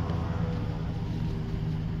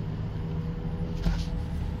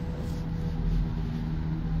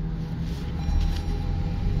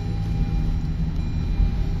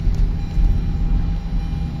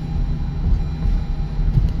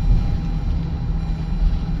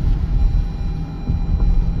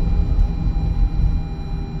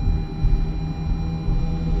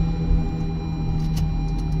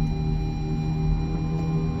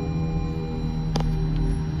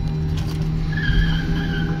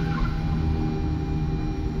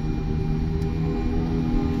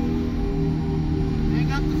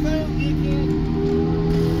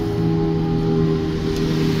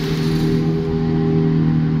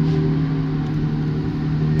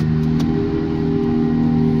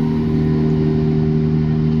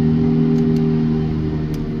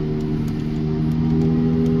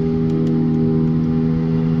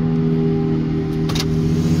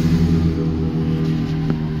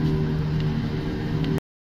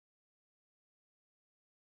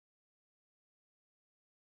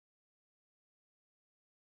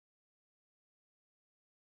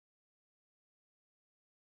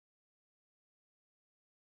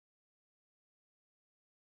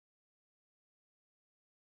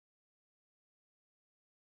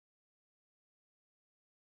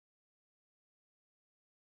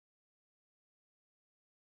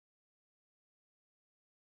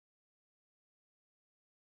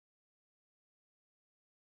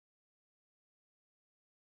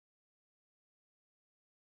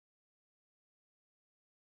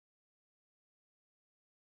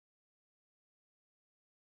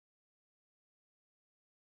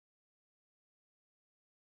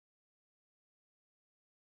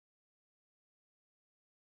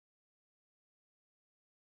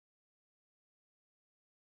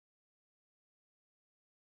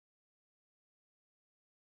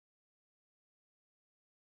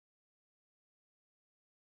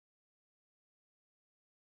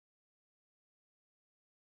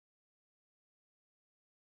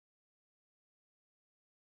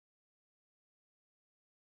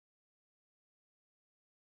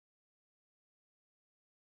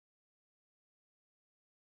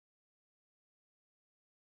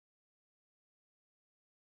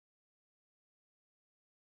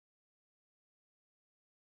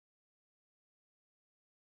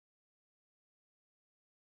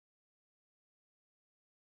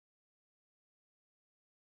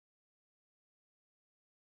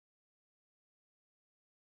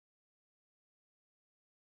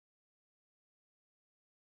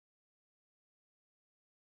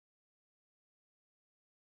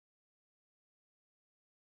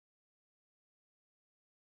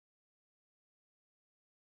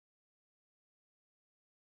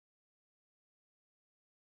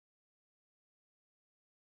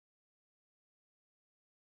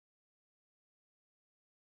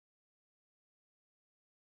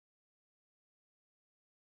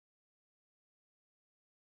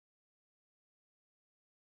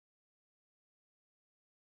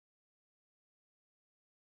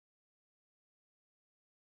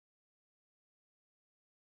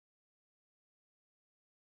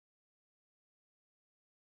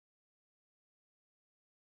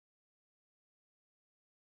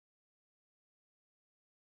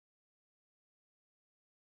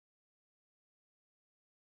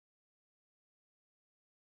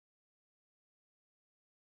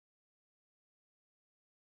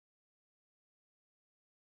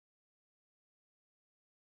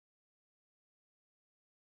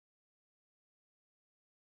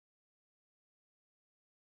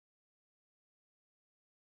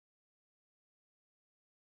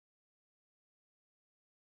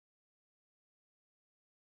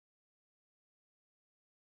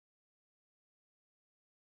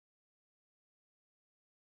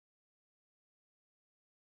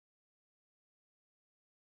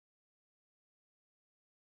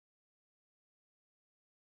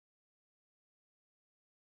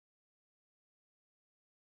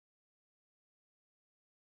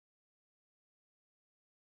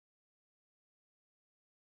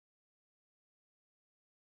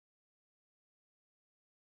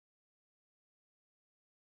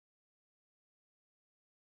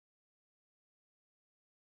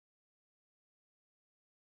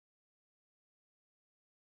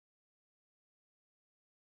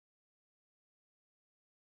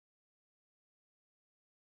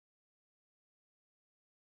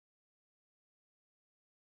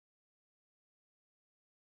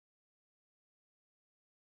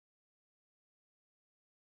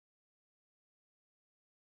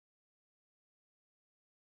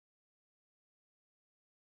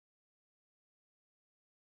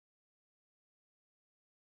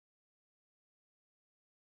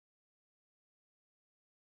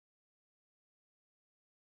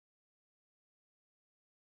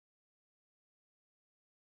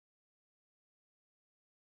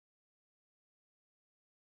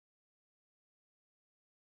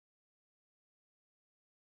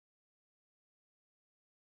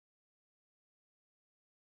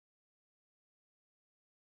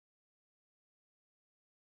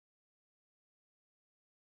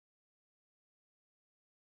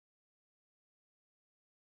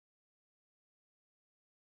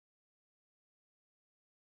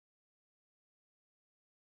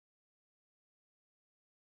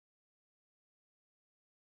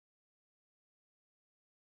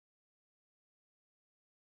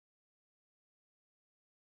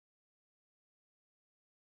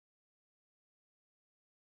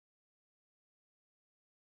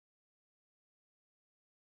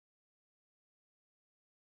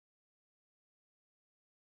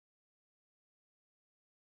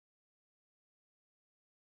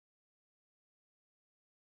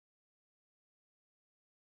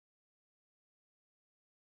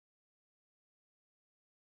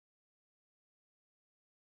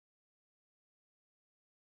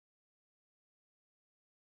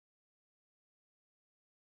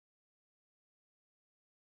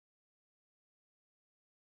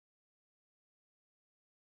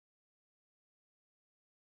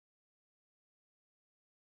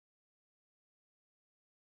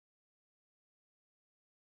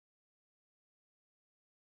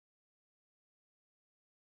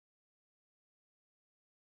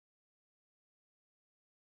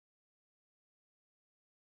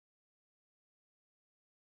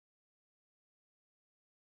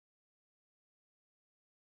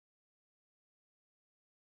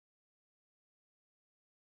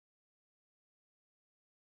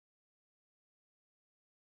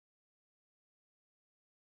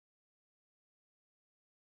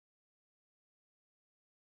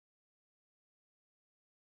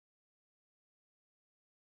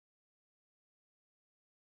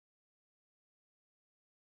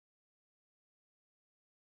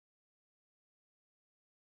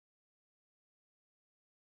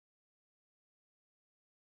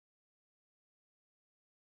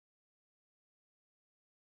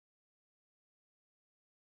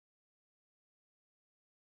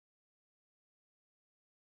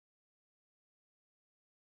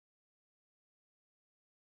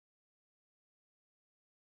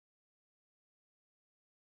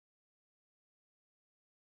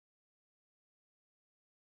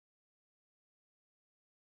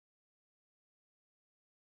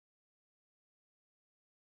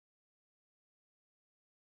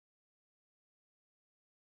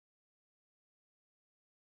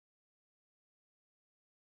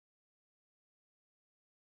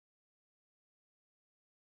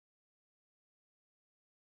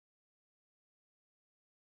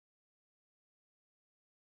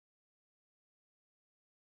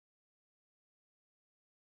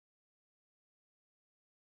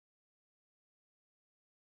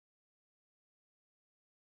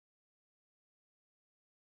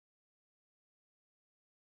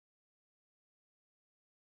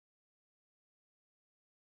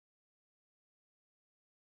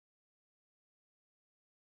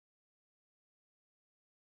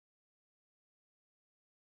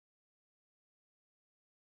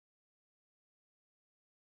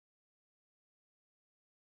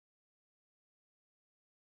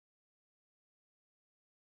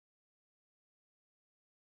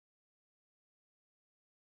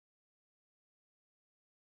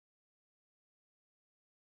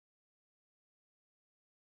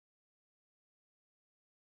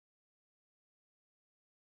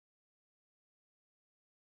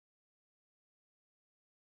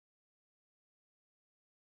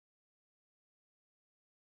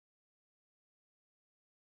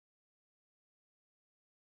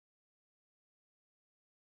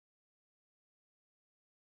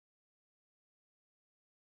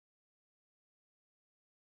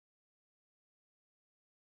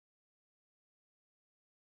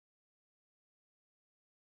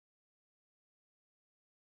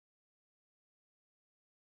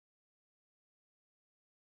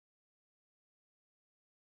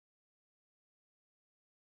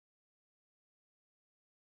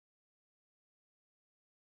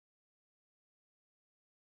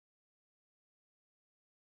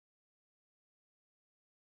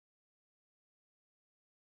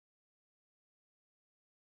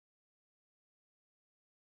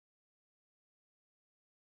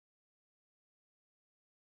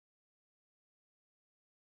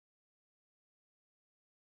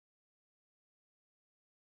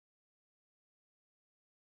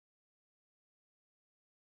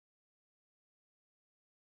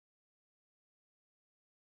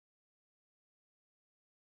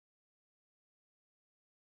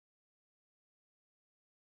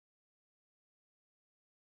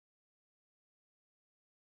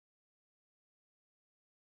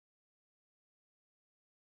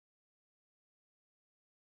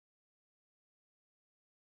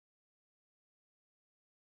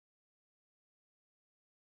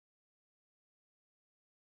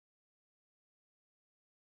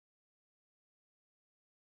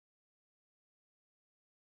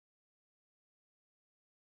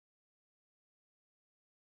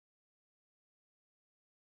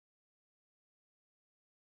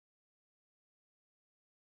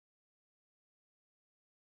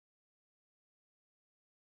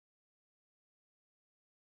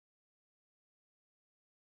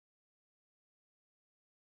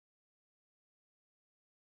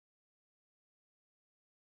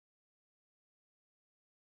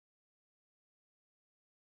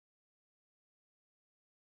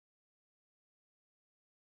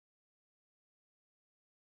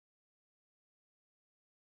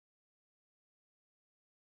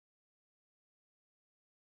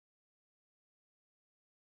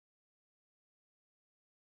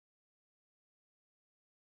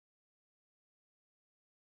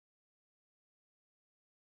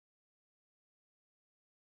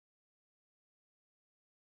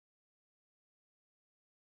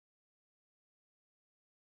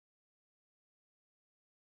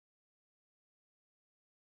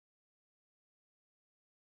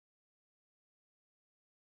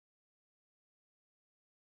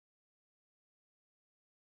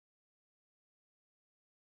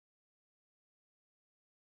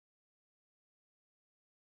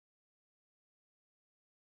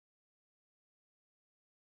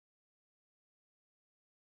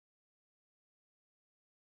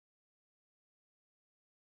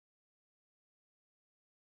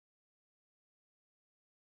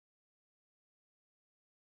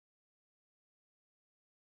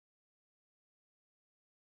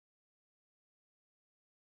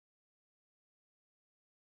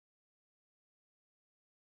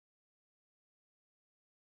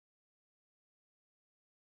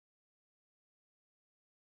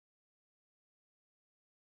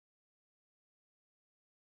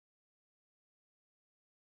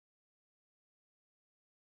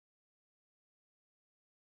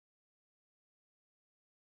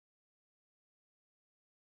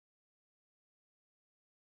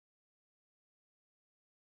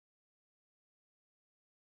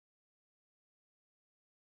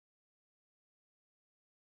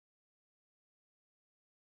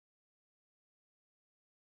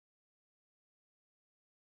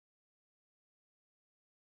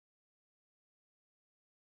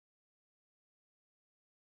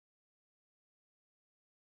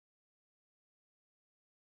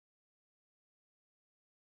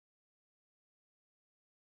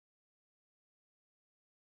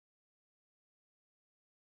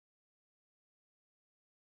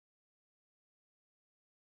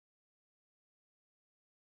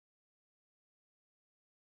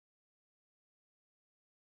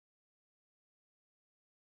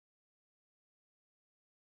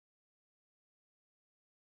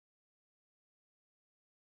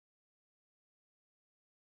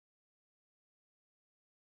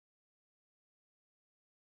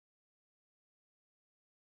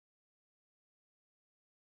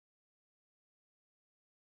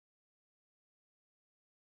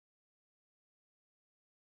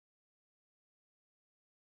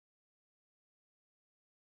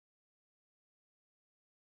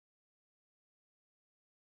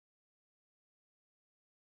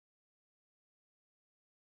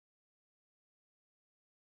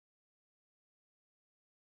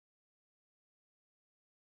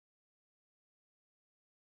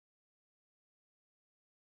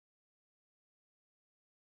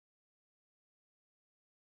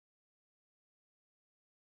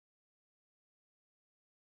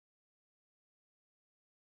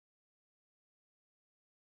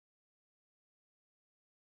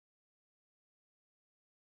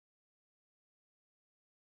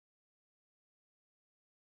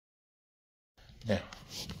 Now,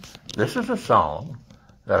 this is a song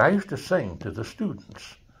that I used to sing to the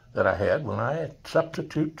students that I had when I had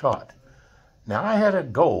substitute taught. Now, I had a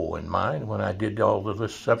goal in mind when I did all of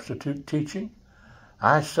this substitute teaching.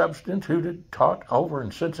 I substituted, taught over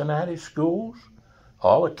in Cincinnati schools,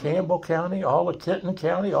 all of Campbell County, all of Kenton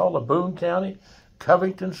County, all of Boone County,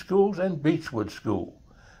 Covington schools, and Beechwood School.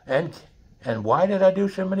 And why did I do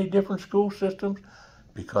so many different school systems?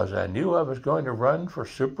 Because I knew I was going to run for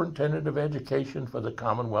superintendent of education for the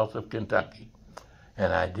Commonwealth of Kentucky.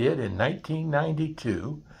 And I did in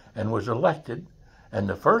 1992 and was elected, and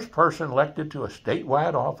the first person elected to a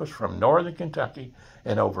statewide office from northern Kentucky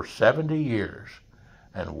in over 70 years.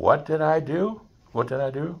 And what did I do? What did I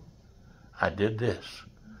do? I did this.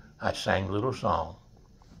 I sang a little song.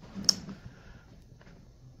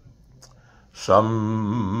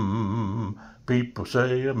 Some people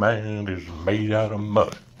say a man is made out of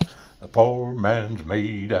mud. A poor man's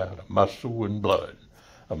made out of muscle and blood.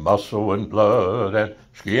 A muscle and blood and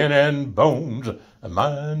skin and bones. A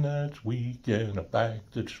mind that's weak and a back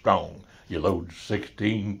that's strong. You load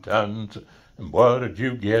 16 tons, and what did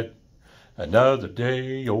you get? Another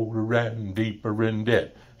day older and deeper in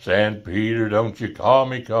debt. St. Peter, don't you call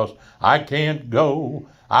me, 'cause I can't go.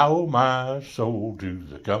 I owe my soul to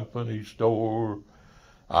the company store.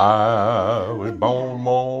 I was born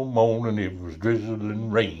one morning, it was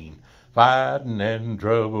drizzling rain. Fighting and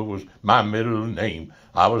trouble was my middle name.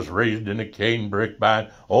 I was raised in a cane brick by an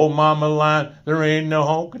old mama line. There ain't no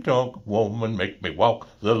honky-tonk woman make me walk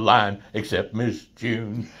the line, except Miss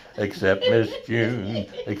June, except Miss June,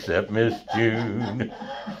 except Miss June.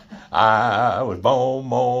 I was born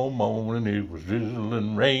one morning, it was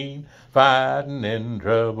drizzling rain. Fighting and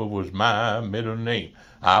trouble was my middle name.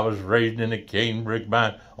 I was raised in a cane brick by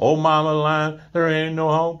an old mama line. There ain't no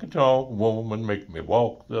honky-tonk woman make me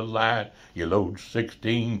walk the line. You load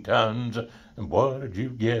 16 tons, and what did you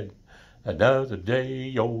get? Another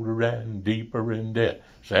day older and deeper in debt.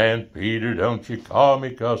 St. Peter, don't you call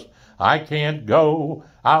me, 'cause I can't go.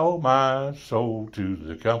 I owe my soul to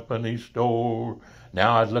the company store.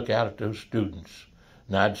 Now I'd look out at those students,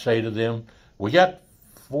 and I'd say to them, we got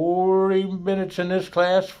 40 minutes in this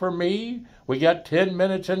class for me. We got 10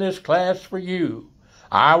 minutes in this class for you.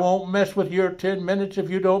 I won't mess with your 10 minutes if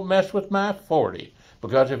you don't mess with my 40.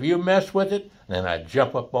 Because if you mess with it, then I'd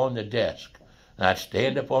jump up on the desk. And I'd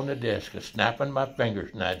stand up on the desk, snapping my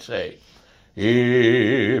fingers, and I'd say,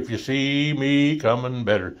 if you see me coming,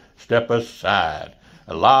 better step aside.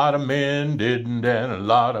 A lot of men didn't, and a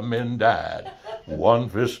lot of men died. One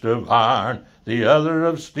fist of iron, the other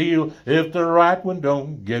of steel. If the right one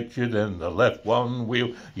don't get you, then the left one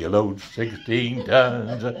will. You load 16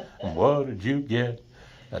 tons, and what did you get?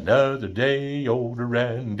 Another day older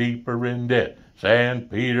and deeper in debt. St.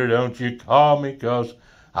 Peter, don't you call me, 'cause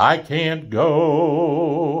I can't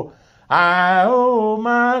go. I owe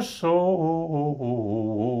my soul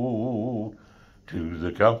to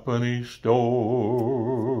the company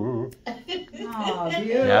store. Oh,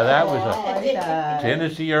 beautiful. Now that was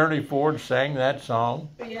Tennessee Ernie Ford sang that song.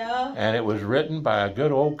 Yeah. And it was written by a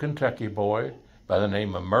good old Kentucky boy by the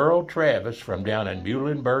name of Merle Travis from down in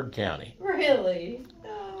Muhlenberg County. Really?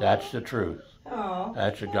 That's the truth. Oh.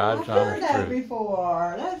 That's a God's I've heard honest that truth.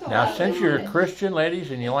 before. That's Now, since you're a Christian,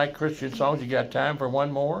 ladies, and you like Christian songs, you got time for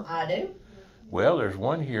one more? I do. Well, there's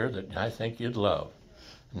one here that I think you'd love.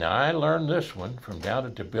 Now, I learned this one from down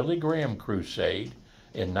at the Billy Graham Crusade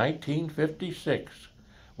in 1956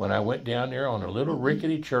 when I went down there on a little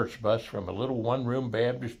rickety church bus from a little one-room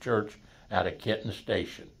Baptist church out of Kenton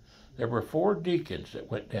Station. There were 4 deacons that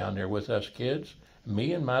went down there with us kids,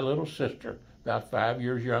 me and my little sister, about 5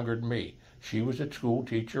 years younger than me. She was a school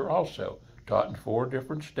teacher also, taught in 4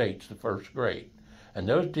 different states the first grade. And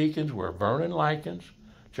those deacons were Vernon Likens,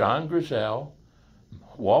 John Griselle,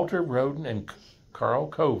 Walter Roden, and Carl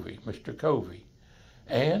Covey, Mr. Covey.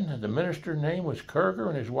 And the minister's name was Kerger,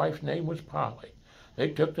 and his wife's name was Polly. They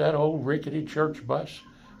took that old rickety church bus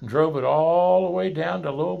and drove it all the way down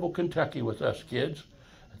to Louisville, Kentucky with us kids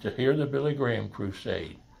to hear the Billy Graham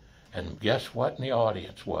Crusade. And guess what in the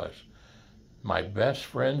audience was? My best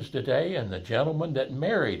friends today and the gentleman that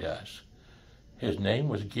married us. His name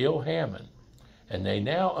was Gil Hammond. And they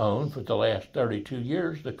now own, for the last 32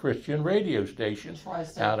 years, the Christian radio station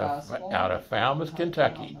out of Falmouth,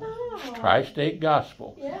 Kentucky. Tri-State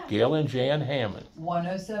Gospel. Yeah. Gil and Jan Hammond.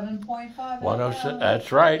 107.5 107,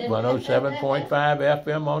 that's right, 107.5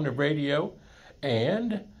 FM on the radio.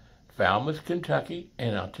 And Falmouth, Kentucky.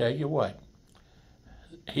 And I'll tell you what,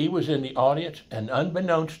 he was in the audience, and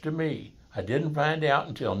unbeknownst to me, I didn't find out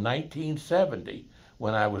until 1970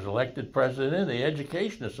 when I was elected president of the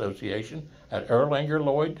Education Association at Erlanger,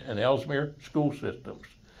 Lloyd, and Ellesmere school systems.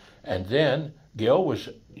 And then Gil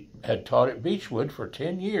had taught at Beechwood for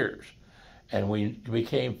 10 years. And we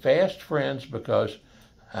became fast friends because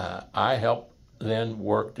I helped then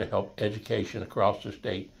work to help education across the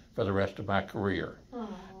state for the rest of my career. Aww.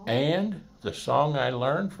 And the song I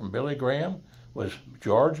learned from Billy Graham was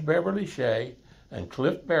George Beverly Shea and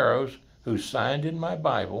Cliff Barrows, who signed in my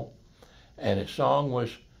Bible. And his song was,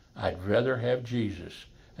 I'd Rather Have Jesus.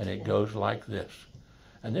 And it goes like this.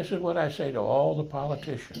 And this is what I say to all the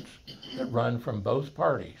politicians that run from both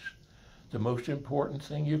parties. The most important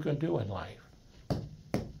thing you can do in life,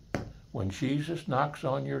 when Jesus knocks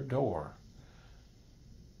on your door,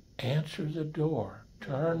 answer the door,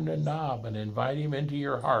 turn the knob and invite him into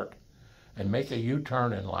your heart and make a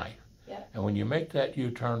U-turn in life. Yep. And when you make that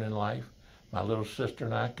U-turn in life, my little sister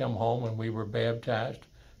and I come home and we were baptized.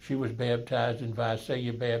 She was baptized in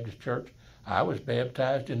Visalia Baptist Church. I was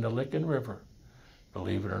baptized in the Licking River,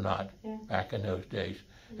 believe it or not, back in those days.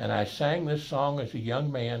 And I sang this song as a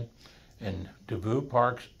young man in DeVue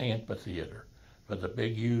Park's amphitheater for the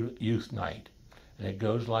big youth night. And it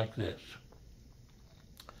goes like this.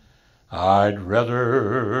 I'd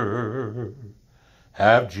rather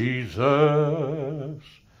have Jesus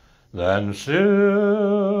than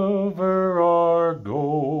silver or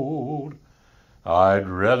gold. I'd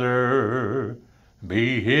rather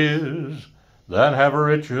be his than have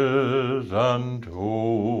riches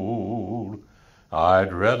untold.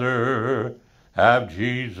 I'd rather have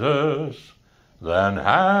Jesus than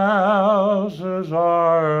houses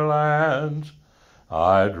or lands.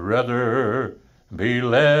 I'd rather be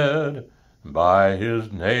led by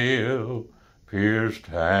his nail-pierced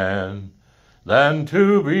hand than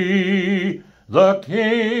to be the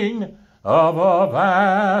king of a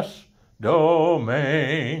vast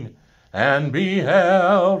domain and be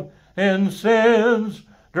held in sin's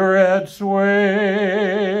dread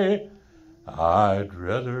sway. I'd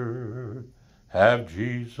rather have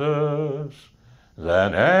Jesus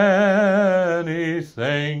than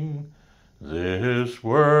anything this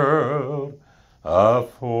world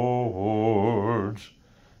affords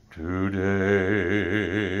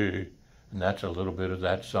today. And that's a little bit of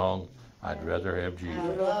that song, I'd Rather Have Jesus. I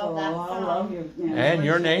love that song. I love you. And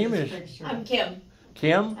your name is? I'm Kim.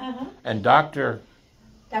 Kim? Uh-huh. And Dr.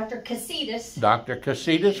 Casitas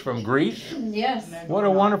from Greece? Yes. What a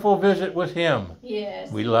wonderful visit with him. Yes.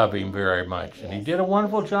 We love him very much. And he did a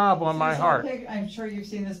wonderful job on my heart. I'm sure you've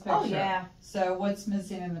seen this picture. Oh, yeah. So what's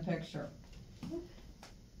missing in the picture?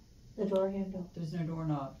 The door handle. There's no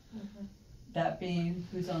doorknob. Mm-hmm. That being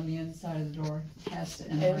who's on the inside of the door has to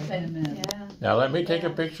invite him in. Yeah. Now let me take a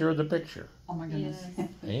picture of the picture. Oh my goodness. Yes.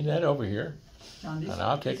 Ain't that over here? John, And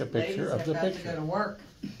I'll take a picture of the To go picture. to work.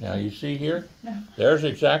 Now you see here? There's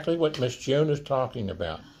exactly what Miss June is talking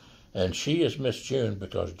about. And she is Miss June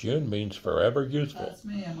because June means forever youthful. That's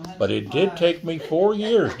me. I'm 105. But it did take me 4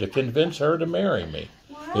 years to convince her to marry me.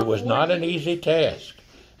 It was not an easy task.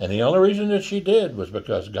 And the only reason that she did was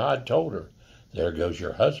because God told her, there goes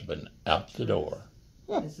your husband out the door.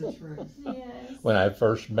 This is true. Yes. When I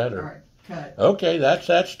first met her. All right, cut. Okay, that's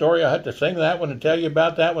that story. I have to sing that one and tell you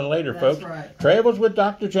about that one later, That's folks. right. Travels with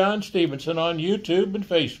Dr. John Stevenson on YouTube and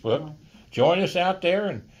Facebook. Oh. Join us out there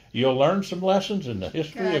and you'll learn some lessons in the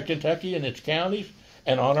history of Kentucky and its counties.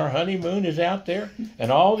 And On Our Honeymoon is out there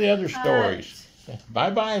and all the other stories.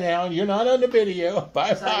 Bye-bye now. You're not on the video.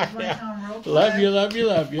 Bye-bye now. Love you, love you,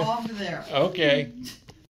 love you. Over there. Okay.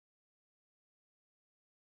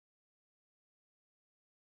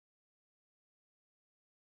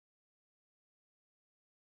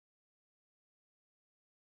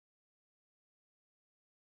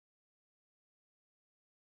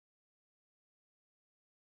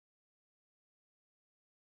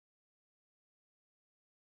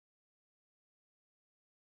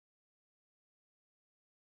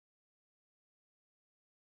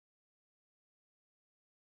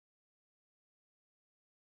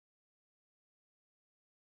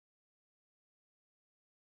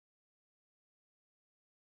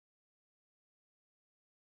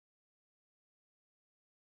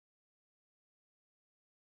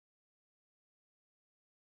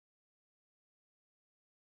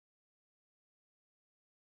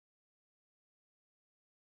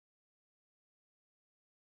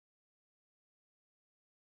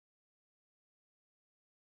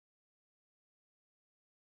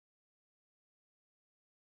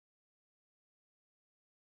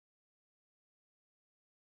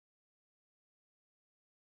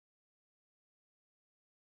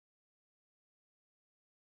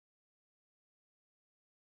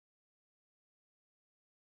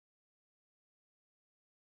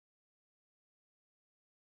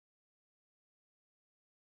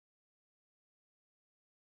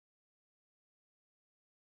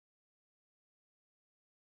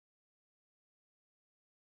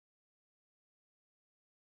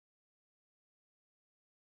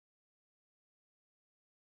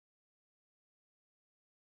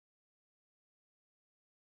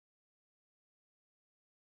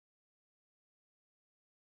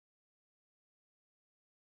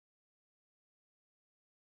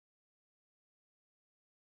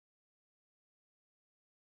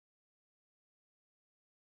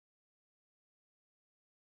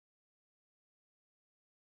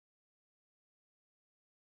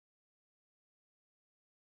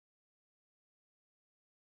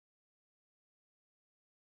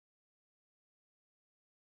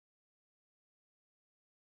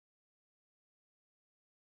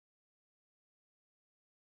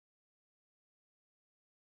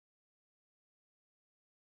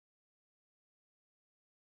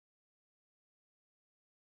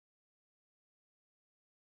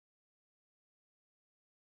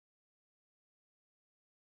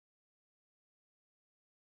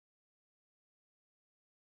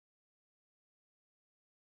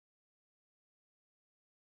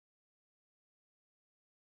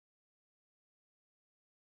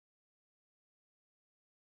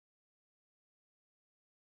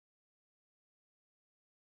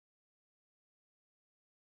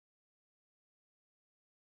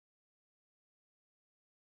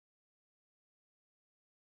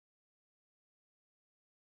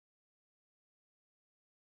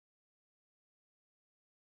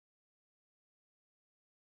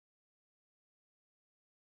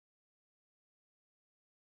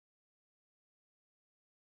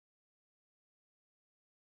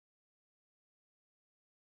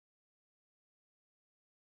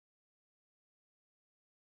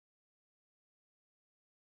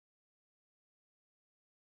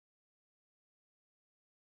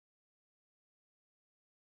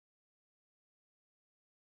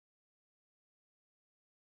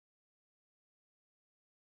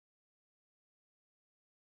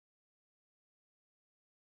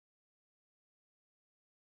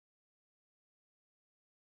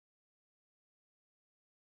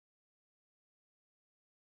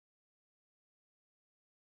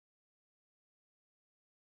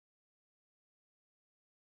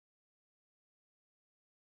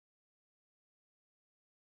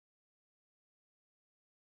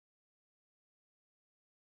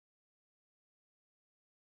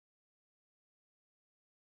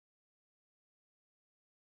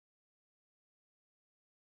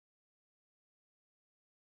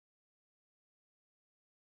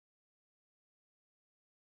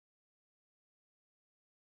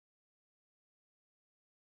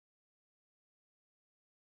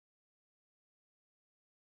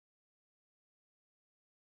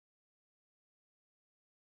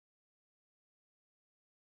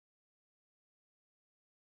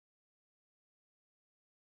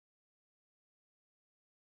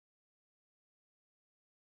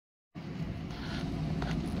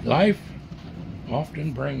 Life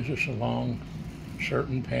often brings us along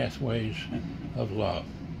certain pathways of love.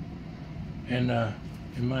 And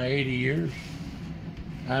in my 80 years,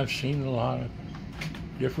 I've seen a lot of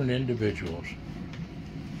different individuals.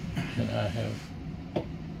 And I have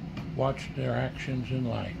watched their actions in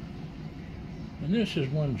life. And this is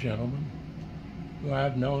one gentleman who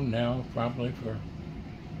I've known now probably for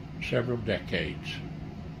several decades.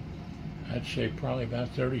 I'd say probably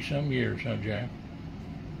about 30-some years, huh, Jack?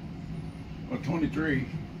 Well, 23.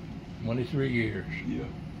 23 years. Yeah.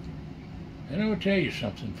 And I will tell you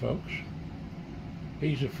something, folks.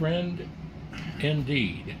 He's a friend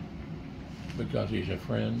indeed, because he's a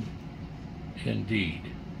friend indeed.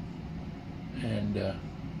 And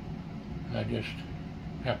I just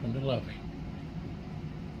happen to love him.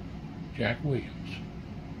 Jack Williams.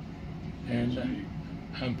 And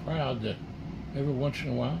I'm proud that every once in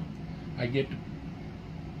a while I get to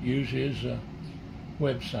use his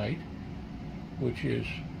website, which is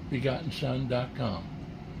begottensson.com,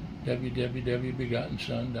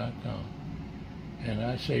 www.begottensson.com. And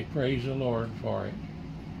I say praise the Lord for it.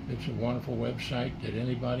 It's a wonderful website that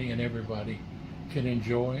anybody and everybody can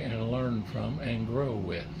enjoy and learn from and grow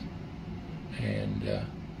with. And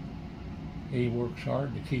he works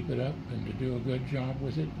hard to keep it up and to do a good job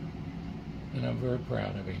with it, and I'm very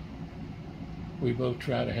proud of him. We both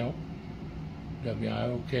try to help.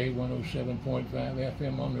 WIOK 107.5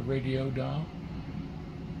 FM on the radio dial.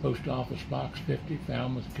 Post Office Box 50,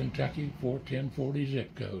 Falmouth, Kentucky, 41040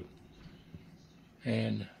 zip code.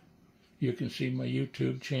 And you can see my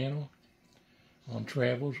YouTube channel on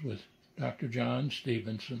Travels with Dr. John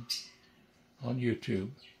Stevenson on YouTube,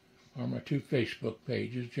 or my two Facebook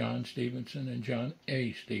pages, John Stevenson and John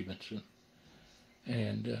A. Stevenson.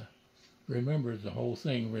 And remember, the whole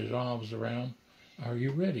thing revolves around, are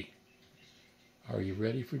you ready? Are you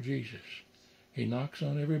ready for Jesus? He knocks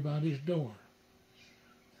on everybody's door.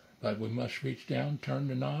 But we must reach down, turn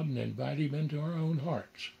the knob, and invite him into our own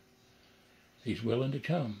hearts. He's willing to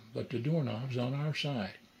come, but the doorknob's on our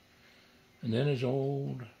side. And then his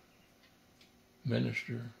old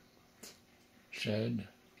minister said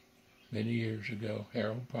many years ago,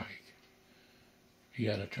 Harold Pike, you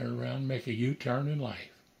got to turn around and make a U-turn in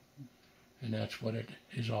life. And that's what it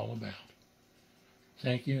is all about.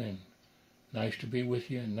 Thank you, and nice to be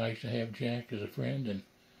with you, and nice to have Jack as a friend and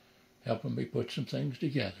helping me put some things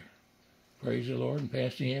together. Praise the Lord, and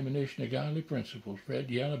pass the ammunition of godly principles. Red,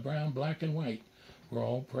 yellow, brown, black, and white. We're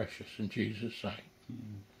all precious in Jesus' sight.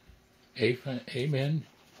 Amen.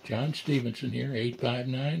 John Stevenson here,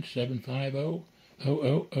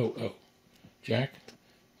 859-750-0000. Jack,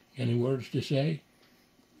 any words to say?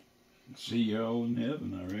 See y'all in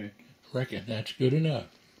heaven, I reckon. Reckon that's good enough.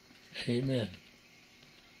 Amen.